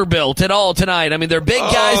Vanderbilt at all tonight? I mean, they're big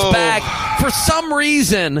guys back. For some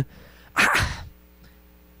reason,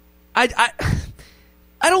 I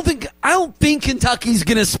don't think Kentucky's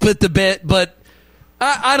going to split the bit, but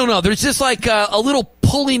I don't know. There's just like a little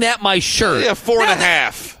pulling at my shirt. Yeah,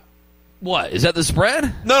 4.5. What? Is that the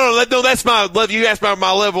spread? No, that's my level. You asked about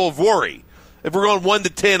my level of worry. If we're going 1 to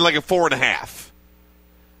 10, like a 4.5.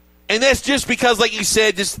 And that's just because, like you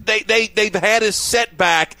said, just they've had a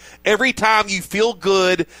setback every time you feel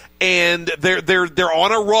good and they're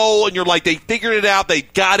on a roll and you're like, they figured it out, they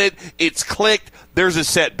got it, it's clicked, there's a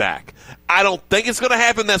setback. I don't think it's going to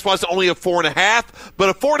happen. That's why it's only a 4.5. But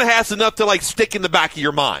a 4.5 is enough to like stick in the back of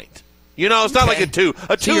your mind. You know, it's not like a 2.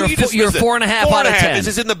 A 2, you're 4.5 out of 10. It's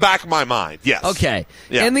just in the back of my mind. Yes. Okay.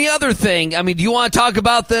 Yeah. And the other thing, I mean, do you want to talk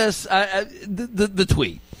about this? The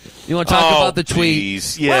tweet. You want to talk about the tweet?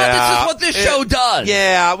 Geez. Yeah. Well, this is what this show does.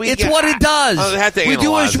 Yeah. It's what it does. I have to we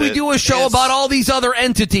do a show about all these other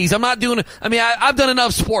entities. I'm not doing. I mean, I've done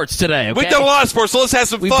enough sports today. Okay? We've done a lot of sports, so let's have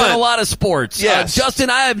some fun. We've done a lot of sports. Yes. Justin,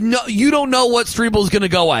 you don't know what Strebel's going to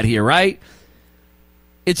go at here, right?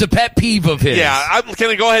 It's a pet peeve of his. Yeah, I'm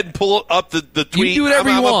going to go ahead and pull up the tweet. You do whatever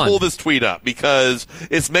you want. I'm going to pull this tweet up because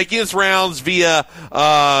it's making its rounds via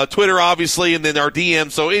Twitter, obviously, and then our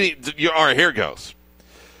DM. So, all right, here it goes.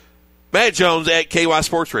 Matt Jones at KY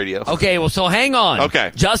Sports Radio. Okay, well, so hang on.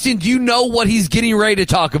 Okay. Justin, do you know what he's getting ready to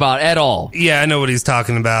talk about at all? Yeah, I know what he's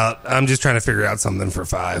talking about. I'm just trying to figure out something for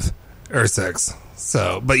 5 or 6.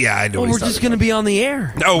 So, but yeah, I know. Well, we're just going to be on the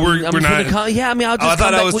air. No, we're not. I'll just I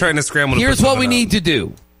thought I was trying to scramble. Here's what we need to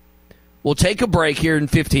do. We'll take a break here in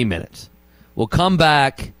 15 minutes. We'll come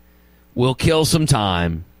back. We'll kill some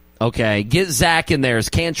time. Okay, get Zach in there. Is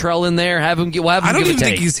Cantrell in there? Have him. We'll have him. I don't even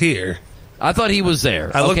think he's here. I thought he was there.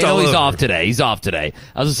 I looked all over. He's off today.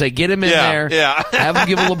 I was going to say, get him in there. Yeah. Have him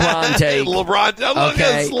give a LeBron take. A little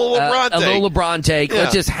LeBron take. Yeah.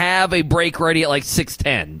 Let's just have a break ready at like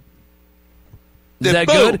 6:10. Is that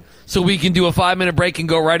boom. good? So we can do a 5-minute break and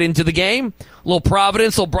go right into the game? A little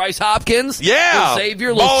Providence, a little Bryce Hopkins. Yeah. Little Xavier,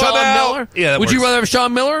 a little Sean Miller. Yeah, Would you rather have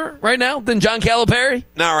Sean Miller right now than John Calipari?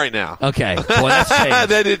 Not right now. Okay. Boy, that's changed.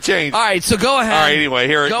 That did change. All right, so go ahead. All right, anyway,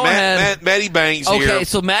 here. Go ahead. Matty Bangs here. Okay,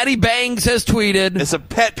 so Matty Bangs has tweeted. It's a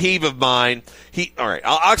pet peeve of mine. All right,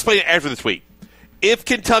 I'll explain it after the tweet. If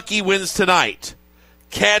Kentucky wins tonight,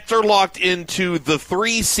 Cats are locked into the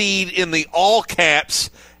 3 seed in the all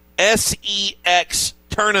caps SEX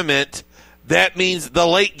tournament. That means the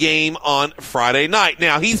late game on Friday night.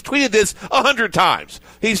 Now, he's tweeted this 100 times.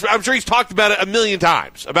 I'm sure he's talked about it 1,000,000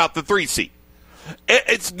 times, about the 3 seed.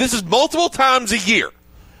 This is multiple times a year.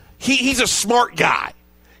 He's a smart guy.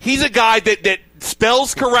 He's a guy that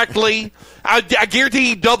spells correctly. I guarantee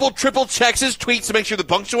he double, triple checks his tweets to make sure the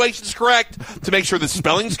punctuation's correct, to make sure the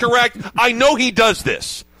spelling's correct. I know he does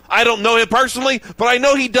this. I don't know him personally, but I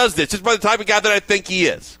know he does this just by the type of guy that I think he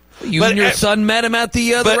is. You and your son met him at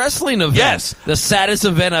the wrestling event. Yes. The saddest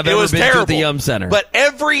event I've ever been to at the Yum Center. But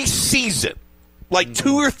every season, like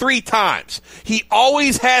 2 or 3 times, he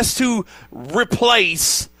always has to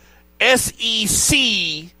replace SEC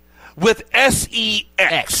with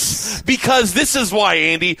SEX. Because this is why,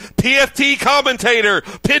 Andy. PFT commentator.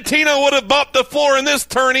 Pitino would have bumped the floor in this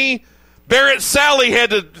tourney. Barrett Sally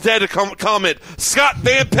had to comment. Scott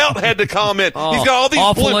Van Pelt had to comment. He's got all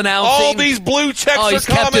these blue checks. Oh, he's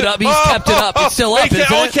kept it up. He's kept it up. It's still up, isn't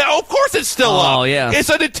it? Of course it's still up. Oh, yeah. It's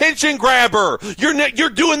an attention grabber. You're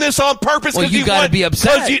doing this on purpose. Well, you got to be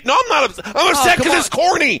upset. No, I'm not upset. I'm upset because it's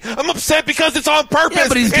corny. I'm upset because it's on purpose. Yeah,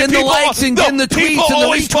 but he's getting the likes and getting the tweets and the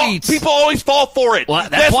retweets. People always fall for it. Well,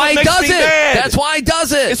 that's why he does it. That's why he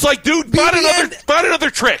does it. It's like, dude, find another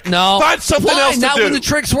trick. No. Find something else to do. Not when the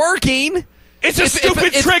trick's working. It's a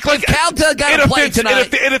stupid trick. Like Cal got to play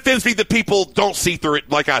tonight. It offends me that people don't see through it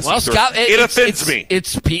like I see through it. It offends me.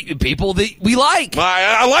 It's people that we like.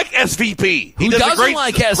 I like SVP. Who doesn't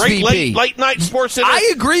like SVP? Great late night sports center.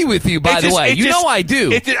 I agree with you, by the way. You know I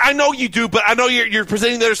do. I know you do, but I know you're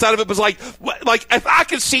presenting the other side of it. But like if I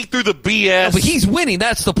could see through the BS. No, but he's winning.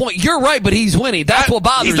 That's the point. You're right, but he's winning. That's what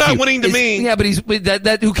bothers you. He's not winning to me. Yeah, but he's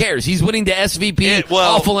that. Who cares? He's winning to SVP.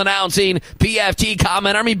 Awful announcing. PFT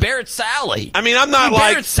comment. I mean, Barrett Sally. I mean, I'm not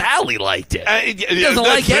like. Barrett Sally liked it. He doesn't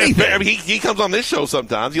like anything. I mean, he comes on this show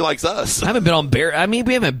sometimes. He likes us. I haven't been on Barrett. I mean,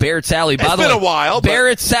 we haven't Barrett Sally. By the way, it's been a while.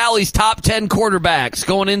 Barrett Sally's top 10 quarterbacks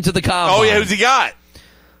going into the combine. Oh yeah, who's he got?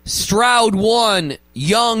 Stroud 1,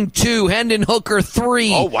 Young 2, Hendon Hooker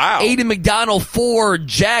 3. Oh wow. Aiden McDonald 4,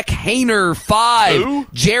 Jack Hayner 5,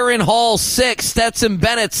 Jaron Hall 6, Stetson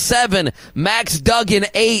Bennett 7, Max Duggan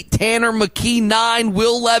 8, Tanner McKee 9,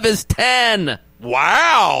 Will Levis 10.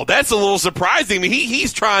 Wow, that's a little surprising. I mean,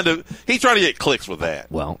 he's trying to get clicks with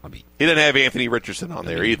that. Well, I mean, he doesn't have Anthony Richardson on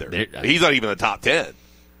there either. He's not even in the top 10. What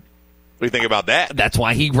do you think about that? That's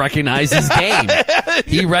why he recognizes game.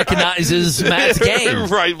 He recognizes Matt's game.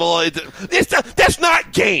 Right. Well, that's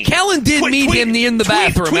not game. Kellen did meet him in the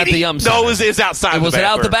bathroom at the Yum Center. No, it's outside the bathroom. Was it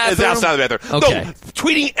out the bathroom? It's outside the bathroom. Okay. No,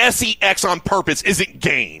 tweeting SEX on purpose isn't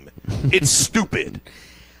game. It's stupid.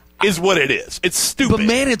 Is what it is. It's stupid. But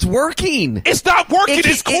man, it's working. It's not working.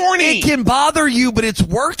 It's corny. It can bother you, but it's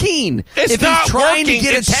working. It's if not he's trying working, to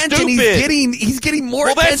get it's attention, stupid. he's getting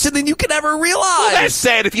more attention than you can ever realize. Well, that's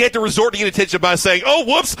sad if you had to resort to get attention by saying, "Oh,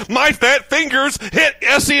 whoops, my fat fingers hit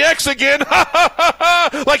SEX again."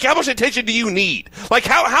 Like, how much attention do you need? Like,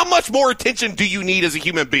 how much more attention do you need as a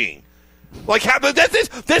human being? Like,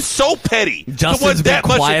 that's so petty. Justin's been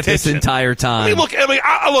quiet this entire time.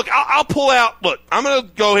 I'll pull out. Look, I'm going to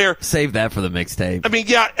go here. Save that for the mixtape. I mean,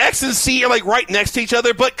 yeah, X and C are like right next to each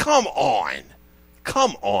other, but come on. It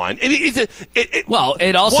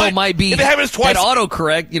also might be if it happens twice, that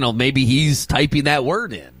autocorrect. Maybe he's typing that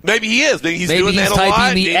word in. Maybe he is. Maybe he's doing that a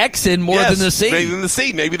lot. Maybe he's typing the X in more than the C. Maybe than the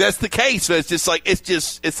C. Maybe that's the case. But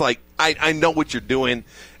it's like I know what you're doing,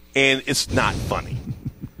 and it's not funny.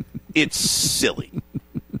 It's silly.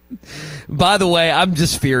 By the way, I'm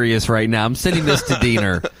just furious right now. I'm sending this to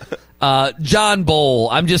Diener. John Bowl.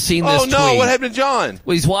 I'm just seeing this tweet. Oh, no. What happened to John?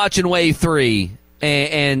 Well, he's watching Wave 3,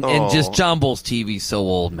 and just John Bull's TV's so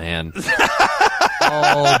old, man.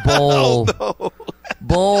 Oh, Bull. Oh, no.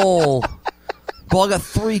 Bull, I got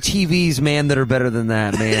 3 TVs, man, that are better than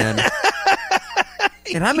that, man.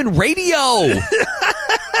 And I'm in radio.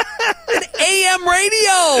 An AM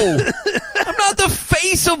radio. I'm not the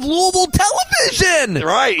face of Louisville television.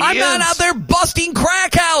 Right. I'm not out there busting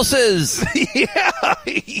crack houses. Yeah.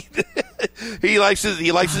 He likes his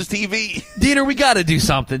TV. Diener, we got to do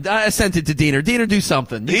something. I sent it to Diener. Diener, do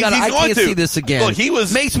something. I can't see this again. Look,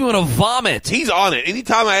 makes me want to vomit. He's on it.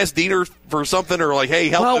 Anytime I ask Diener for something or like, hey,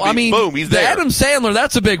 help me, boom, he's there. Adam Sandler,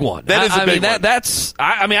 that's a big one. That is a big one.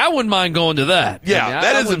 I wouldn't mind going to that. Yeah,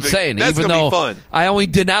 that is a big one. That's going to be fun. I only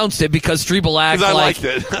denounced it because Strebel acted I liked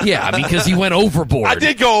it. Yeah, because he went overboard. I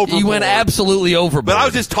did go overboard. He went absolutely overboard. But I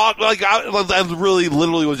was just talking, I really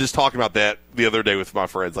literally was just talking about that the other day with my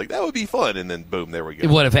friends. Like, that would be fun. And then, boom, there we go.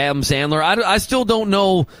 What if Adam Sandler? I still don't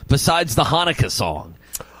know besides the Hanukkah song.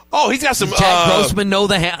 Oh, he's got some. Does Jack Grossman know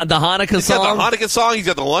the Hanukkah song? He's got the Hanukkah song. He's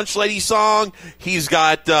got the Lunch Lady song. He's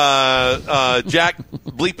got Jack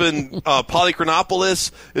bleeping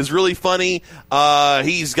Polychronopoulos is really funny.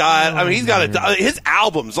 He's got. His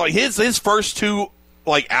albums, like his first 2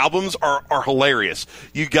 albums are hilarious.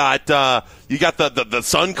 You got the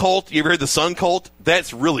Sun Cult. You ever heard the Sun Cult?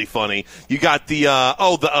 That's really funny. You got the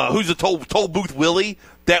who's the Toll Booth Willie?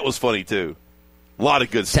 That was funny too. A lot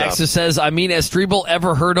of good stuff. Texas says, has Strebel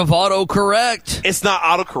ever heard of autocorrect? It's not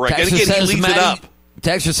autocorrect. Texas and again, he leaves it up.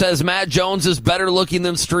 Texture says Matt Jones is better looking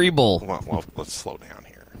than Strebel. Well, let's slow down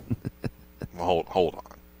here. Hold on.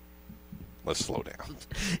 Let's slow down.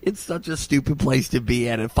 It's such a stupid place to be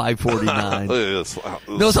at 5:49. Notice how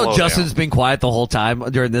Slow Justin's down. been quiet the whole time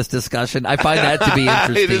during this discussion. I find that to be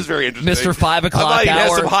interesting. It is very interesting. Mr. 5 o'clock I thought you hour. had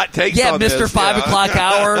some hot takes yeah, on Mr. this, 5 yeah. o'clock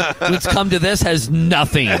hour, who's come to this, has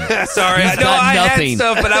nothing. Sorry, He's I know got I nothing. had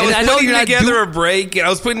stuff, but I And was know putting you're not together a break. I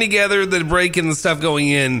was putting together the break and the stuff going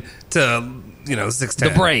in to 6:10. The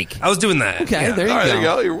break. I was doing that. Okay, yeah. there you All right,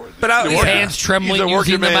 go. there you go. But I, His yeah. hands trembling He's a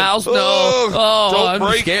working using the man. mouse. No. Don't I'm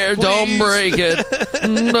break, scared. please. Don't break it.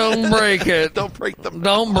 Don't break it. Don't break them.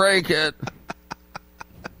 Don't break it.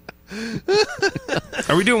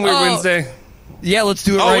 Are we doing Weird Wednesday? Yeah, let's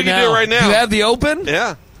do it Oh, right we can now. do it right now. You have the open?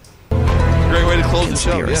 Yeah. Great way to close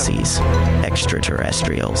Conspiracies, the show. Yeah.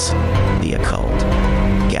 extraterrestrials, the occult.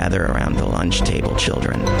 Gather around the lunch table,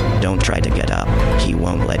 children. Don't try to get up. He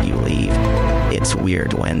won't let you leave. It's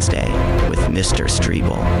Weird Wednesday with Mr.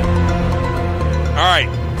 Strebel. All right.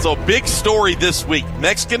 So, big story this week.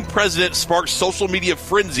 Mexican president sparks social media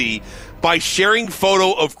frenzy by sharing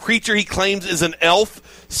photo of creature he claims is an elf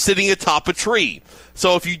sitting atop a tree.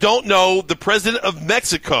 So if you don't know, the president of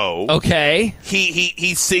Mexico, okay, he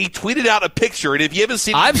tweeted out a picture, and if you haven't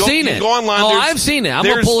seen it, I've seen it. Go online. Oh, there's- I've seen it. I'm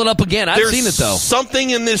gonna there's- pull it up again. I've there's seen it though.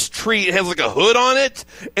 Something in this tree. It has like a hood on it,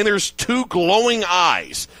 and there's two glowing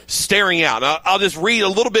eyes staring out. Now, I'll just read a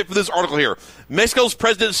little bit from this article here. Mexico's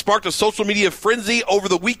president sparked a social media frenzy over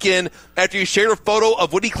the weekend after he shared a photo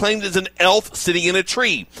of what he claimed is an elf sitting in a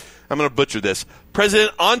tree. I'm going to butcher this.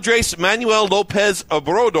 President Andres Manuel Lopez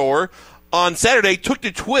Obrador on Saturday took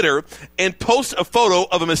to Twitter and posted a photo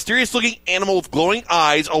of a mysterious-looking animal with glowing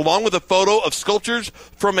eyes, along with a photo of sculptures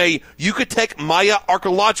from a Yucatec Maya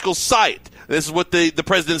archaeological site. This is what the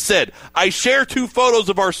president said. I share two photos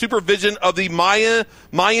of our supervision of the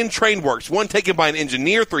Mayan train works. One taken by an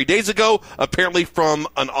engineer 3 days ago, apparently from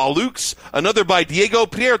an Alux. Another by Diego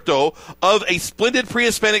Prieto of a splendid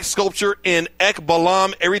pre-Hispanic sculpture in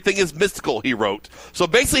Ekbalam. Everything is mystical, he wrote. So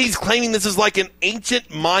basically he's claiming this is like an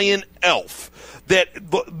ancient Mayan elf that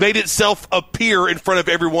made itself appear in front of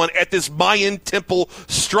everyone at this Mayan temple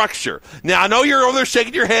structure. Now, I know you're over there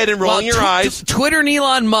shaking your head and rolling your eyes. Twitter and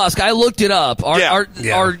Elon Musk, I looked it up,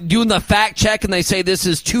 are doing the fact check, and they say this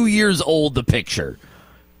is 2 years old, the picture.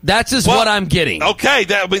 That's just what I'm getting. Okay,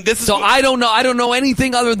 this is so I don't know. I don't know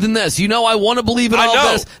anything other than this. You know, I want to believe in all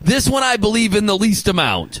this. This one I believe in the least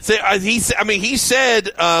amount. He said.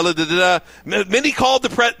 Many called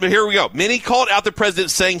Here we go. Many called out the president,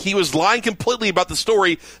 saying he was lying completely about the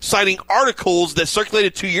story, citing articles that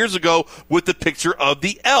circulated 2 years ago with the picture of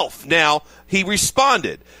the elf. Now he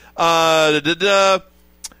responded.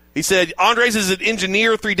 He said, Andres is an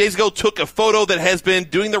engineer. 3 days ago, took a photo that has been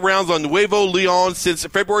doing the rounds on Nuevo Leon since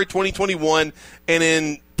February 2021 and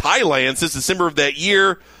in Thailand since December of that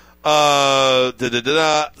year. So,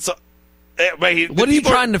 what are you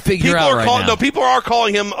trying to figure out right now? No, people are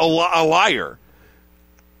calling him a liar.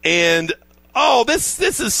 And,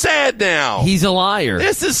 this is sad now. He's a liar.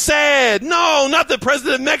 This is sad. No, not the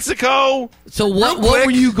president of Mexico. So what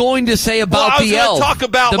were you going to say about the elf? Talk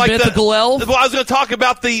about the like mythical elf. Well, I was going to talk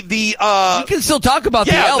about the. You can still talk about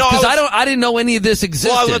the elf because I didn't know any of this existed.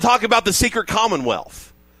 Well, I was going to talk about the secret Commonwealth.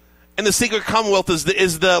 And the secret Commonwealth is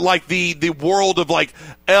the world of like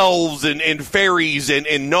elves and fairies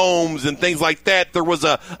and gnomes and things like that. There was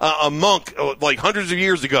a monk like hundreds of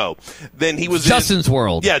years ago. Then he was Justin's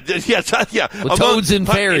world. Yeah. With toads and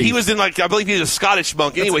fairies. He was in I believe he was a Scottish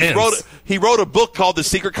monk. Anyway, he wrote a book called The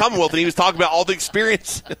Secret Commonwealth, and he was talking about all the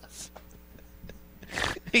experiences.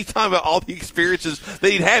 He's talking about all the experiences that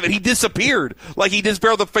he'd have, and he disappeared. Like he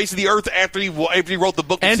disappeared on the face of the earth after he wrote the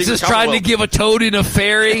book. And just trying to give a toad and a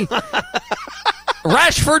fairy.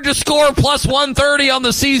 Rashford to score plus 130 on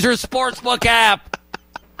the Caesars Sportsbook app.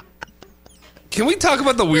 Can we talk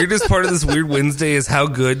about the weirdest part of this Weird Wednesday is how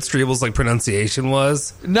good Strebel's pronunciation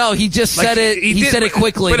was? No, he just said it. He said it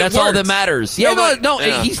quickly. That's all that matters.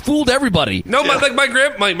 Yeah, he's fooled everybody. No, my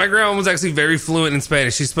grandma was actually very fluent in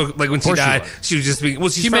Spanish. She spoke when she died. She was just speaking. Well,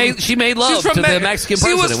 she made love to the Mexican president.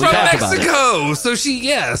 She was from Mexico, so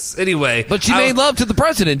anyway. But she made love to the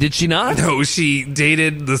president, did she not? No, she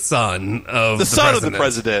dated the son of the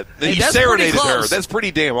president. He serenaded her. That's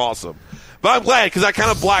pretty damn awesome. But I'm glad because I kind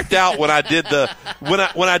of blacked out when I did the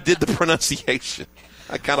pronunciation.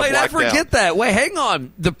 I kind of blacked out. Wait, I forget that. Wait, hang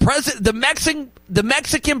on. The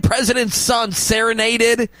Mexican president's son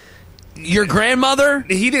serenaded your grandmother?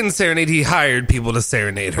 He didn't serenade. He hired people to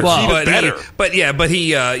serenade her. Well,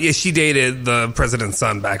 she dated the president's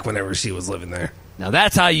son back whenever she was living there. Now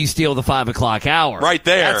that's how you steal the 5 o'clock hour. Right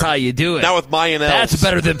there. That's how you do it. Now with Mayan Elves. That's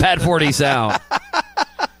better than Pat Forty sound.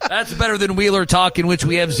 That's better than Wheeler Talk, in which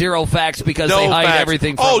we have zero facts because they hide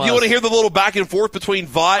everything from us. do you want to hear the little back and forth between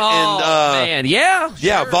Vaught and... man, yeah.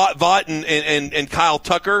 Yeah, sure. Vaught and Kyle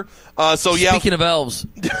Tucker. Speaking of elves,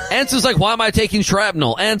 Ents is like, why am I taking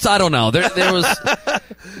shrapnel? Ents, I don't know. There was...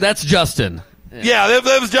 That's Justin. Yeah,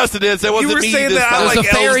 that was Justin. That wasn't me. You were saying that I like elves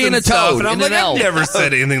a fairy and a toad. And I'm like, I've never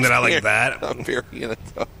said anything that I like that. A fairy and a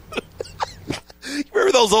toad.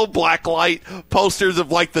 Remember those old blacklight posters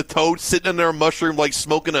of like the toad sitting in their mushroom, like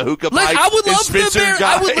smoking a hookah pipe? I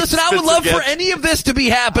would love for any of this to be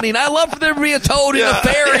happening. I love for there to be a toad and a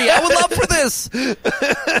fairy. I would love for this.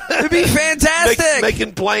 It'd be fantastic.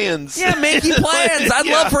 Making plans. Yeah, making plans. I'd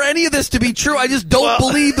love for any of this to be true. I just don't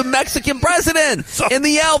believe the Mexican president. In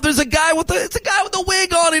the elf, there's a guy with a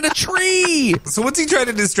wig on in a tree. So what's he trying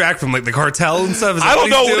to distract from, like the cartel and stuff? I don't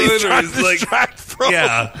know what he's trying to distract from.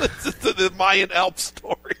 Yeah, the Mayan elf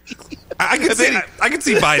story. I could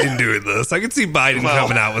see Biden doing this. I could see Biden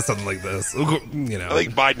coming out with something like this. You know, I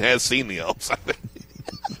think Biden has seen the elves. I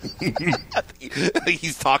think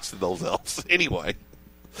he talks to those elves anyway.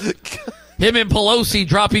 Him and Pelosi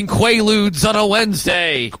dropping Quaaludes on a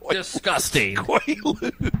Wednesday. Disgusting.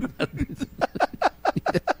 Quaaludes.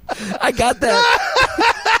 I got that.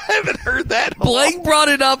 I haven't heard that. Blake brought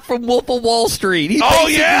it up from Wolf of Wall Street. He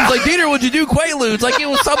was like, Dieter, would you do Quaaludes? Like, it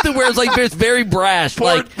was something where it's very brash.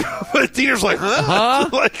 But Dieter's like, huh?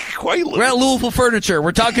 Like, Quaaludes. We're at Louisville Furniture.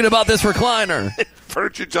 We're talking about this recliner.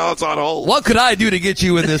 Furniture John's on hold. What could I do to get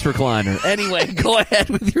you in this recliner? Anyway, go ahead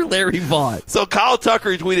with your Larry Vaught. So Kyle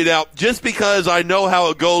Tucker tweeted out, just because I know how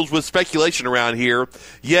it goes with speculation around here,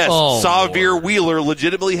 yes, Xavier Wheeler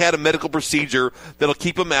legitimately had a medical procedure that'll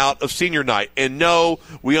keep him out of senior night. And no,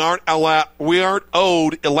 we aren't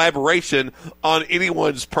owed elaboration on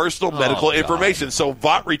anyone's personal medical information. So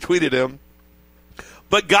Vaught retweeted him.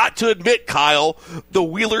 But got to admit, Kyle, the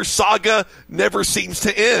Wheeler saga never seems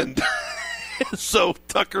to end. So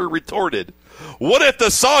Tucker retorted, what if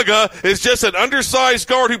the saga is just an undersized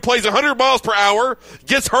guard who plays 100 miles per hour,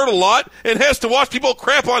 gets hurt a lot, and has to watch people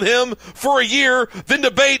crap on him for a year, then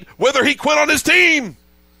debate whether he quit on his team?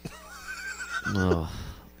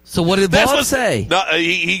 So what did Vaught say? No,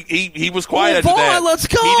 he was quiet after Vaught, that. Let's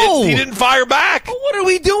go. He didn't fire back. Well, what are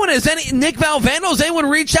we doing? Has Nick Valvano, has anyone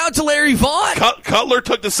reached out to Larry Vaught? Cutler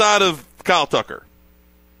took the side of Kyle Tucker.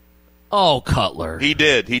 Oh, Cutler. He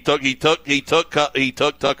did. He took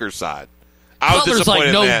Tucker's side. I was Cutler's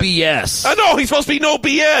disappointed like in that. BS. I know he's supposed to be no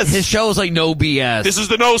BS. His show's like no BS. This is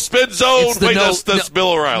the no spin zone. Wait, that's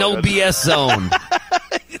Bill O'Reilly. No BS zone.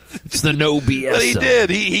 It's the no BS. But he zone. did.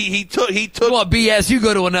 He took. Well, BS, you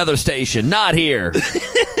go to another station, not here.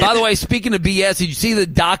 By the way, speaking of BS, did you see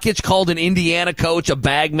that Dockich called an Indiana coach a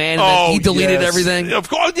bag man? And he deleted everything. Of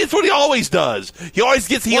course, that's what he always does. He always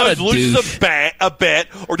loses a bet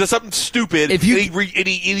or does something stupid. And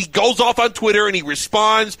he goes off on Twitter and he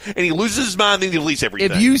responds and he loses his mind and he deletes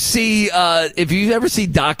everything. If you ever see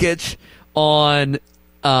Dockich on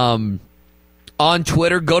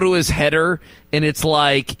Twitter, go to his header and it's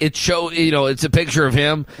like it's a picture of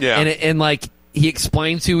him. Yeah. And like he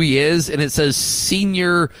explains who he is and it says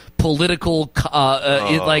senior political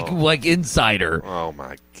like insider. Oh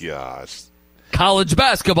my gosh. College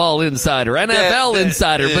basketball insider, NFL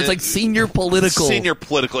insider, but it's like senior political. Senior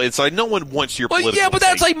political. It's like no one wants your political. Yeah, but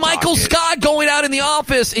that's like Michael Scott going out in the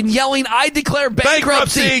office and yelling, I declare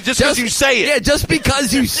bankruptcy. Just because you say it. Yeah, just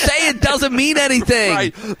because you say it doesn't mean anything.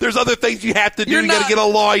 Right. There's other things you have to do. You got to get a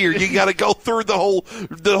lawyer. You got to go through the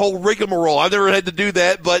whole rigmarole. I've never had to do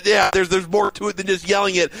that, but yeah, there's more to it than just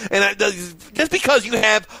yelling it. And just because you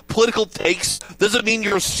have political takes doesn't mean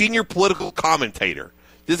you're a senior political commentator.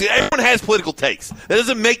 Everyone has political takes. That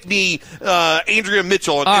doesn't make me Andrea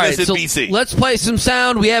Mitchell on MSNBC. So let's play some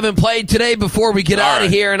sound we haven't played today before we get out of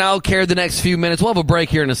here, and I'll carry the next few minutes. We'll have a break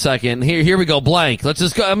here in a second. Here we go. Blank. Let's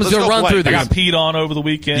just go. I'm just going to run through this. I got peed on over the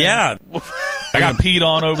weekend. Yeah. I got peed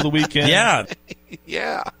on over the weekend. Yeah.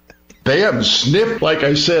 Yeah. They haven't sniffed, like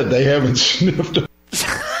I said, they haven't sniffed.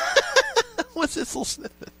 What's this little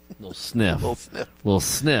sniff? Little sniff. Little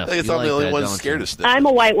sniff. I think You I'm like the only that, one don't scared you? of sniff. I'm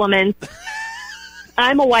a white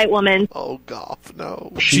woman. Oh, God,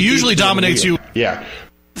 no. She usually dominates you. Yeah.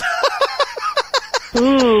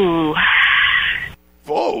 Ooh.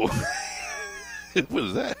 Whoa. What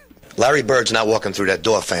was that? Larry Bird's not walking through that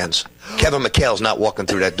door, fans. Kevin McHale's not walking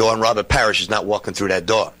through that door, and Robert Parrish is not walking through that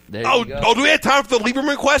door. Do we have time for the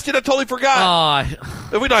Lieberman question? I totally forgot.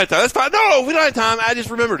 We don't have time. That's fine. No, we don't have time. I just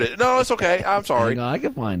remembered it. No, it's okay. I'm sorry. I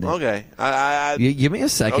can find it. Okay. Give me a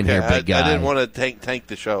second here, big guy. I didn't want to tank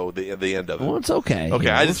the show, the end of it. Well, it's okay. Okay,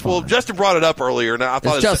 Yeah, Justin brought it up earlier, and I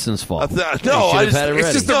thought it's Justin's fault. It's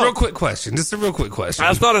just a real quick question. Just a real quick question.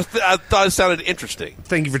 I thought it sounded interesting.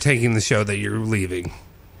 Thank you for taking the show that you're leaving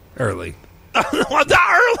early. Well,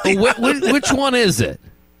 not early. Which one is it?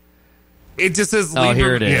 It just says. Oh,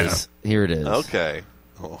 here it is. Yeah. Here it is. Okay.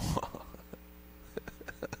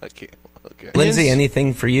 I can't. Okay. Lindsay,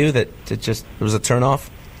 anything for you that just was a turnoff,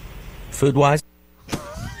 food wise?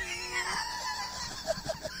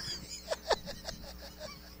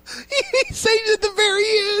 He saved it at the very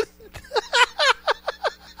end.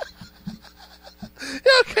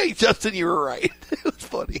 Okay, Justin, you were right. It was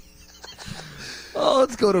funny. Oh,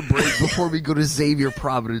 let's go to break before we go to Xavier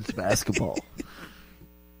Providence basketball.